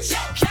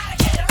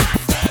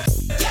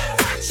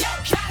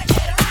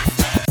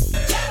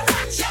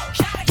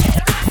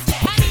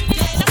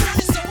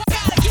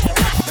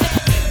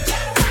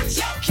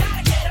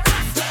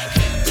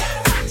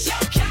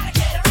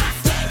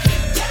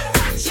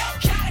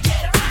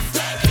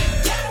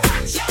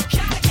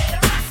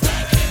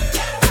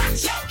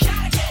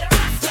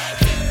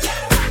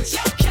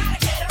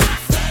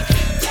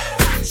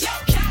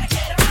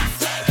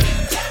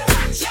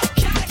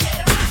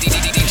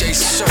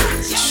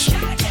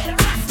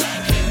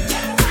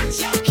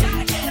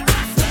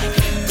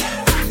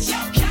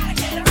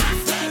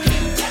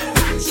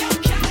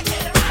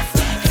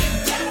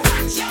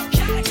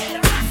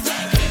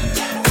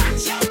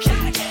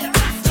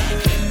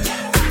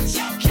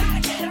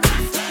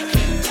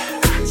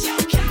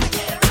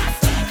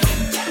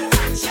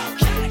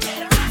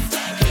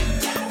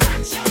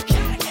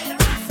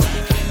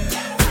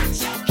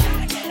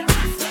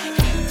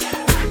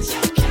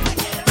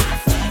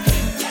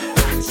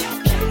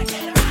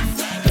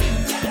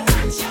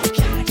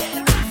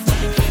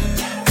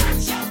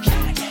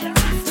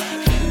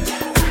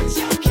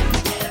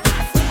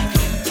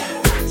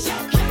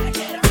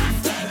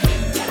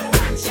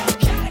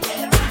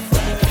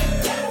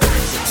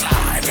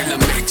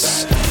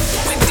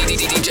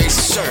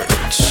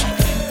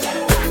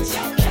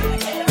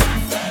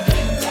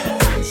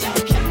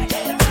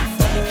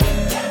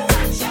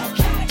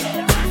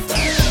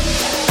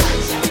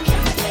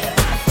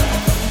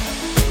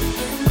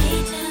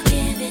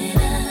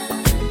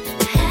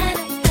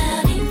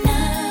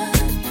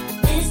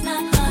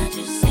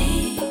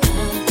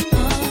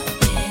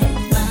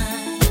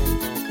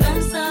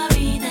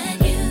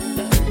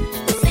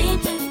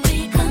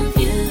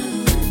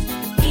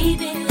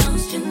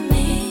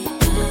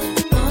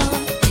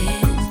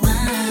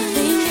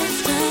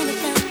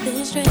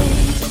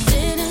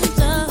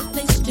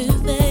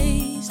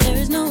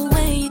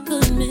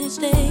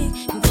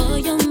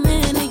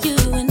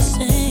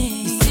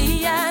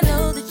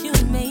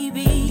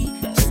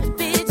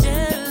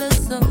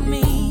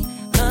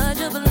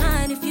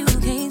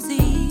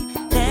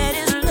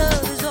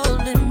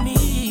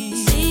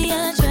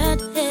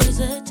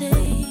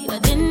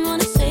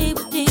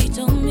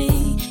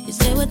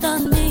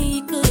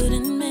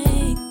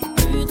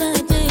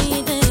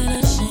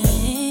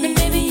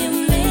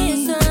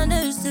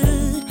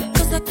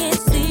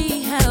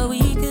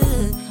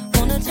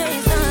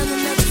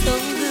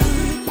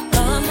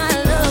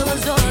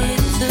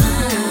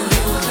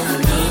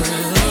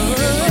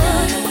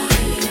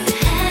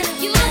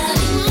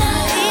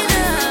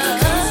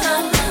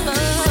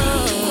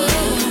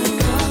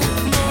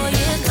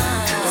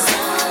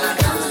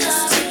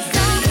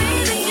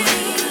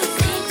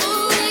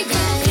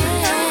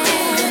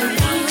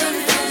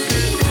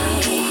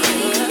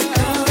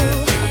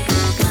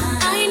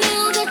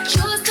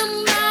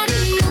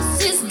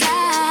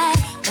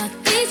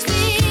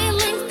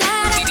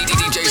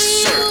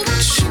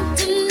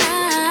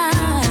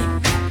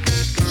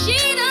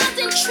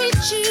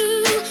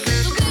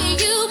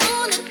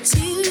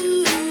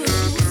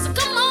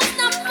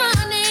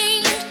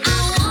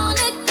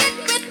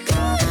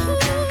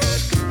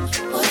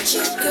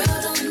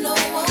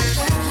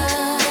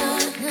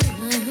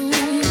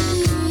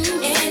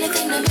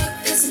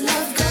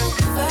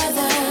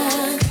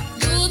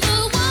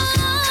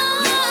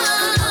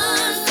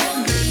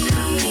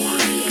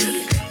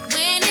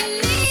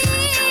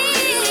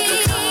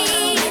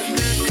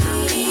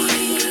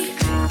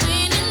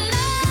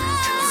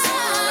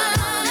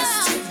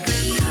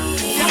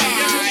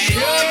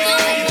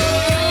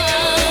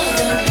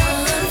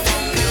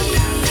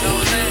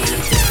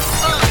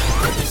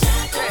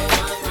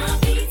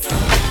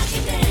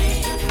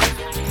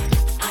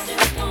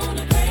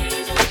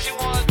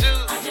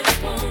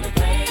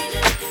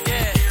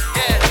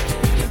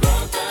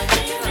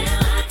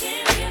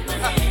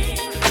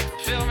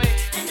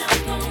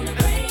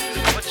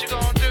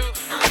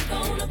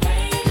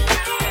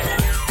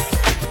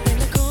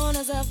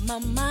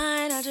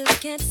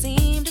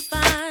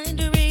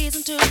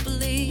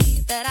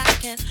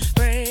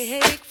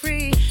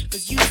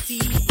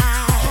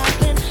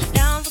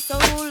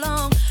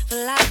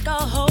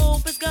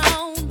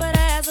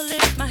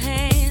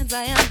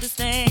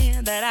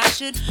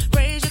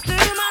 praise you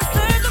through my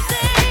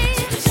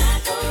circumstance.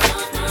 Shackles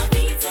on my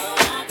feet so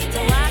I can So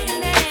I dance.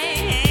 can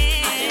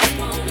dance. I just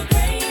wanna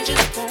praise you.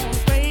 Just wanna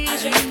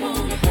praise you. Just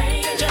wanna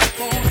praise you. Just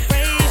wanna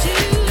praise you.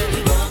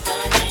 You broke the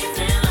chains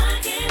and I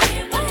can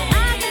lift my I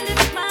hands. can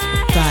lift my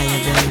hands. Fire,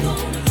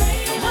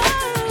 baby.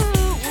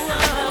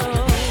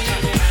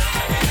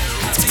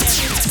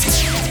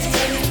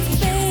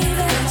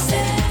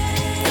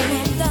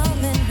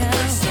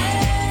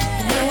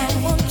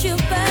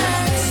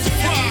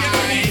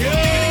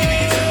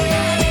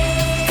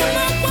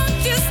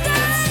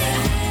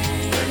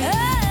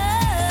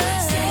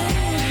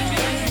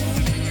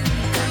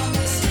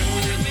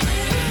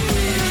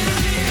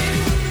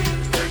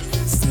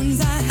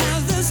 Since I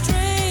have the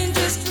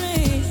strangest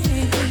dream,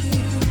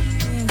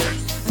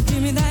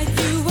 dreaming that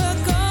you were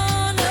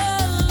gonna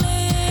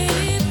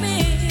leave me.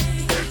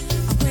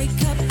 I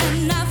wake up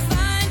and I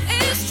find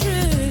it's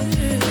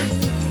true.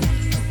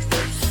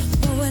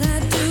 What would I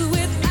do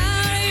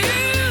without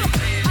you?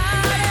 I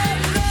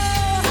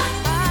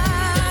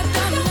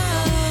don't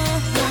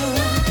know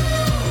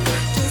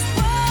just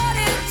what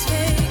it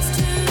takes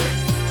to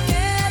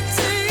get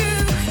to you.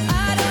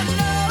 I don't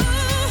know.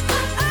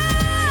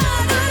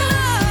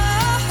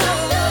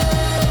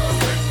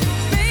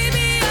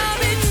 Baby, I'll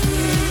be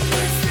true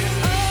if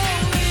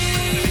only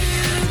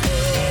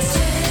you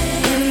stay.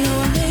 Even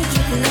though I made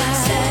you cry,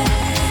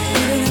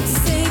 you don't have to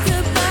say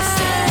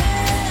goodbye.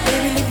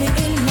 Baby, leave me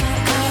in my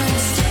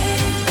arms.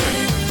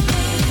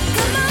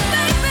 Come on,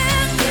 baby.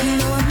 Even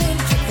though I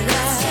made you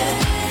cry,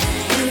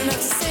 you don't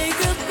have to say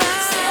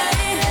goodbye.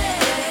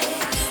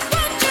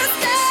 Won't you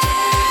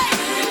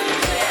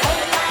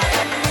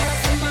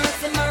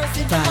Mercy,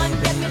 mercy, Fire, John,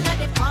 them baby. inna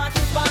the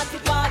party, party,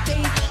 party.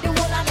 The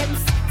whole of them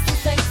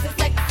sexy,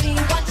 sexy.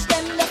 Watch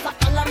them just a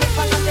follow me,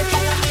 follow me,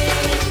 follow me.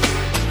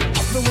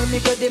 Everywhere me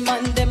go, the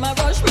man them a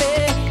rush me.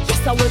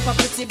 Yes, I wait for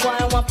pretty boy,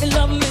 I want to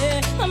love me.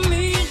 I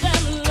need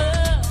them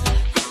love.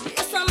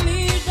 Yes, I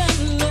need them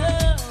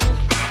love.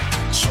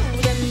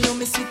 True, them know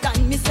me sweet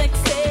and me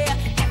sexy.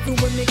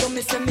 Everywhere me go,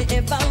 me say me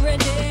ever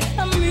ready.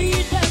 I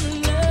need them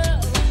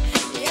love.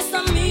 Yes,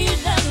 I need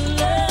them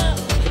love.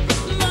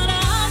 But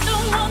I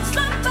don't want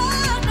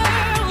somebody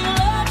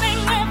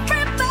loving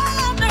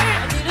everybody.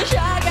 I need a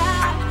shy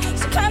guy,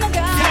 some kind of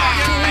guy.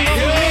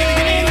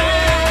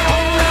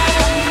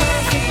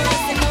 Mercy,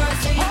 mercy,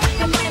 mercy.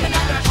 You might not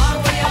have heart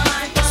where your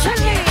mind goes.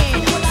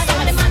 You like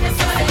all the man,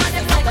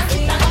 like a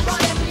thing. I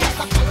brought them, yes,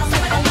 I follow me,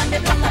 but I'm the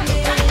one that me.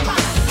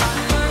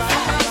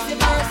 Mercy,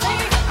 mercy.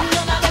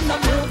 None of them no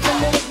move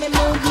me,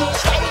 move me.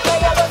 Shine for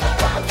your love.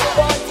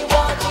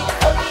 Want it,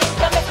 only you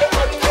can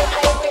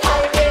make me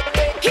irate.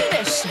 Hear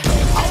this.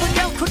 All the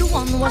girl could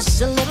want was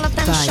a little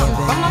attention Fire,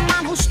 baby. from a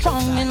man who's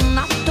strong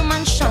enough to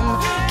mention,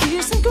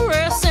 kiss and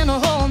caress and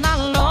all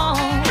night long.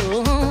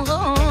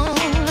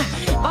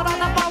 But all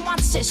the boy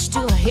wants is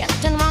to hit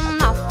and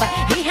run off.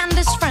 He and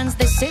his friends,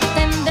 they sit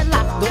and they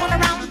laugh, going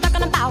around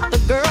talking about the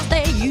girls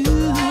they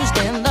used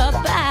in the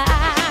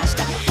past.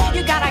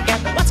 You gotta get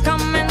what's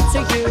coming to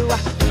you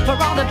for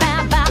all the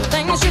bad, bad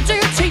things you do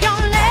to your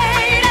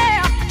lady.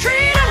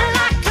 Treat her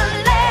like a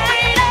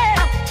lady.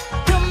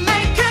 You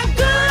make a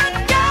good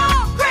girl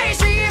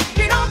crazy if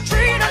you don't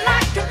treat her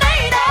like a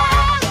lady.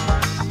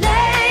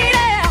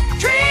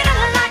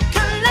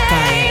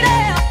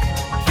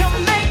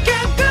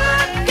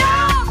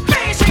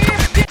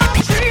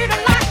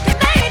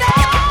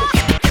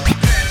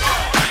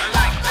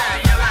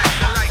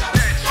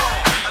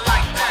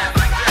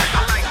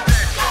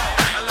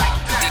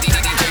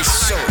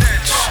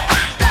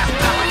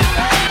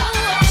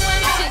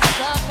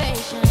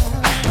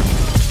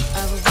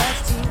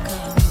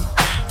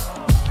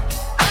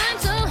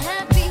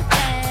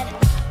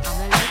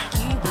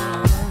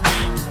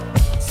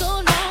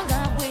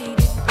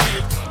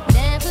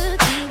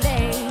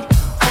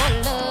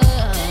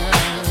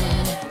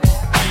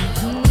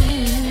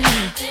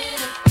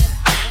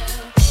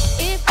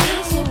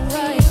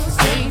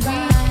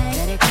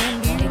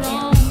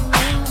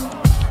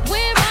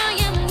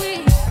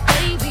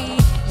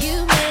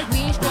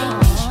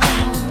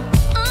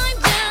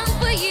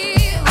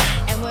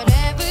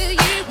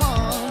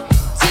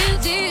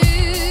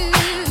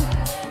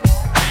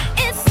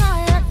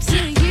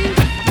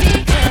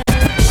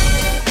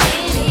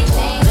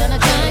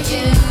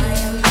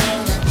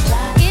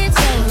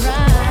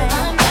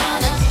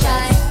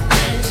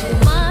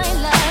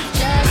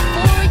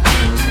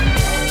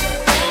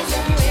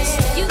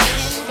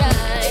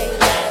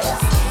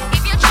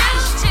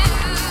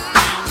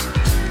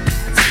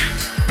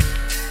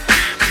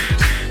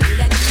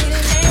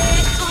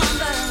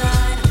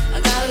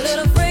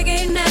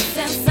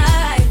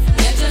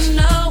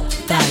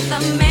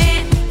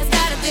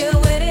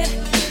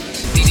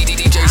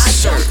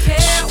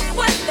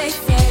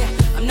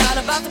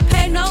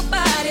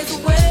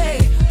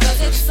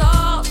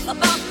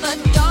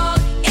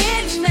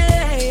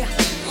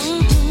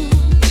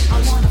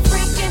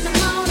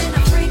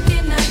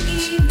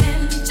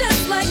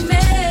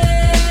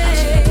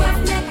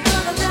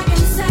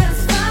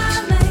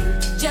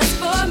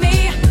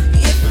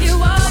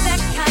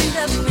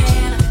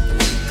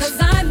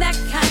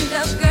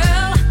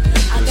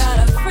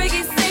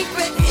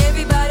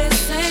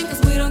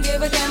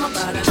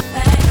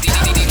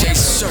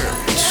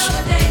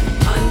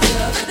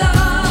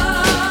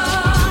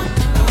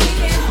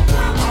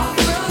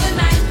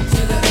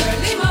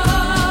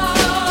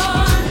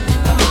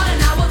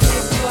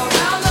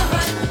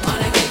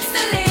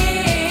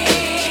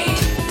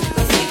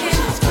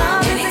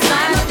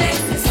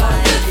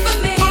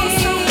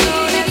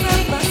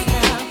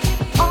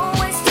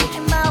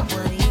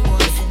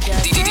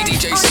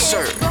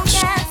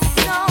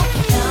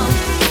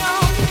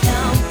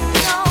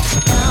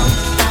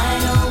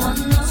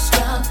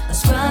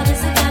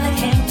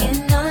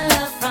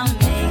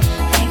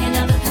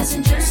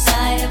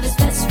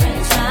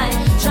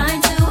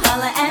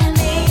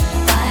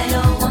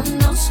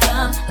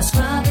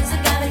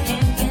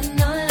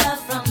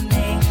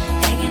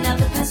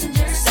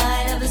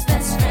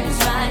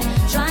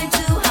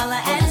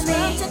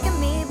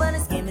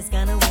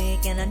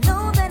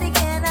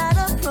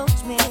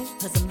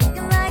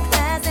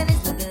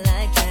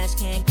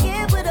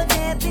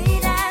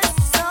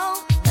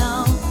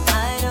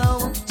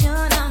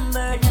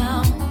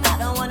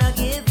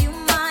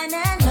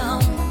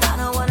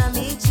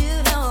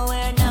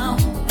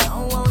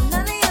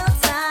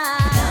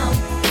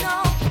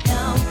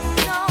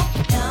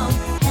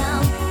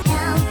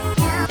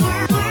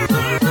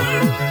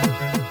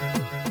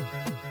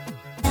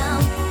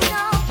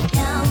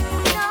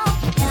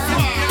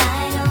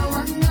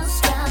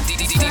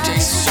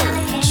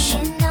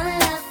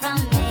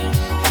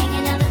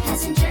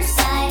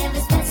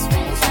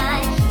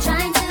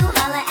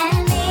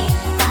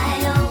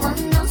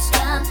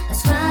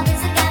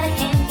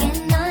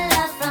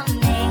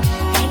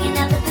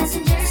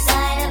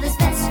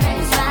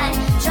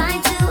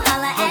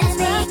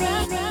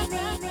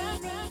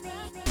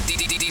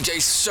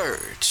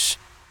 Surge.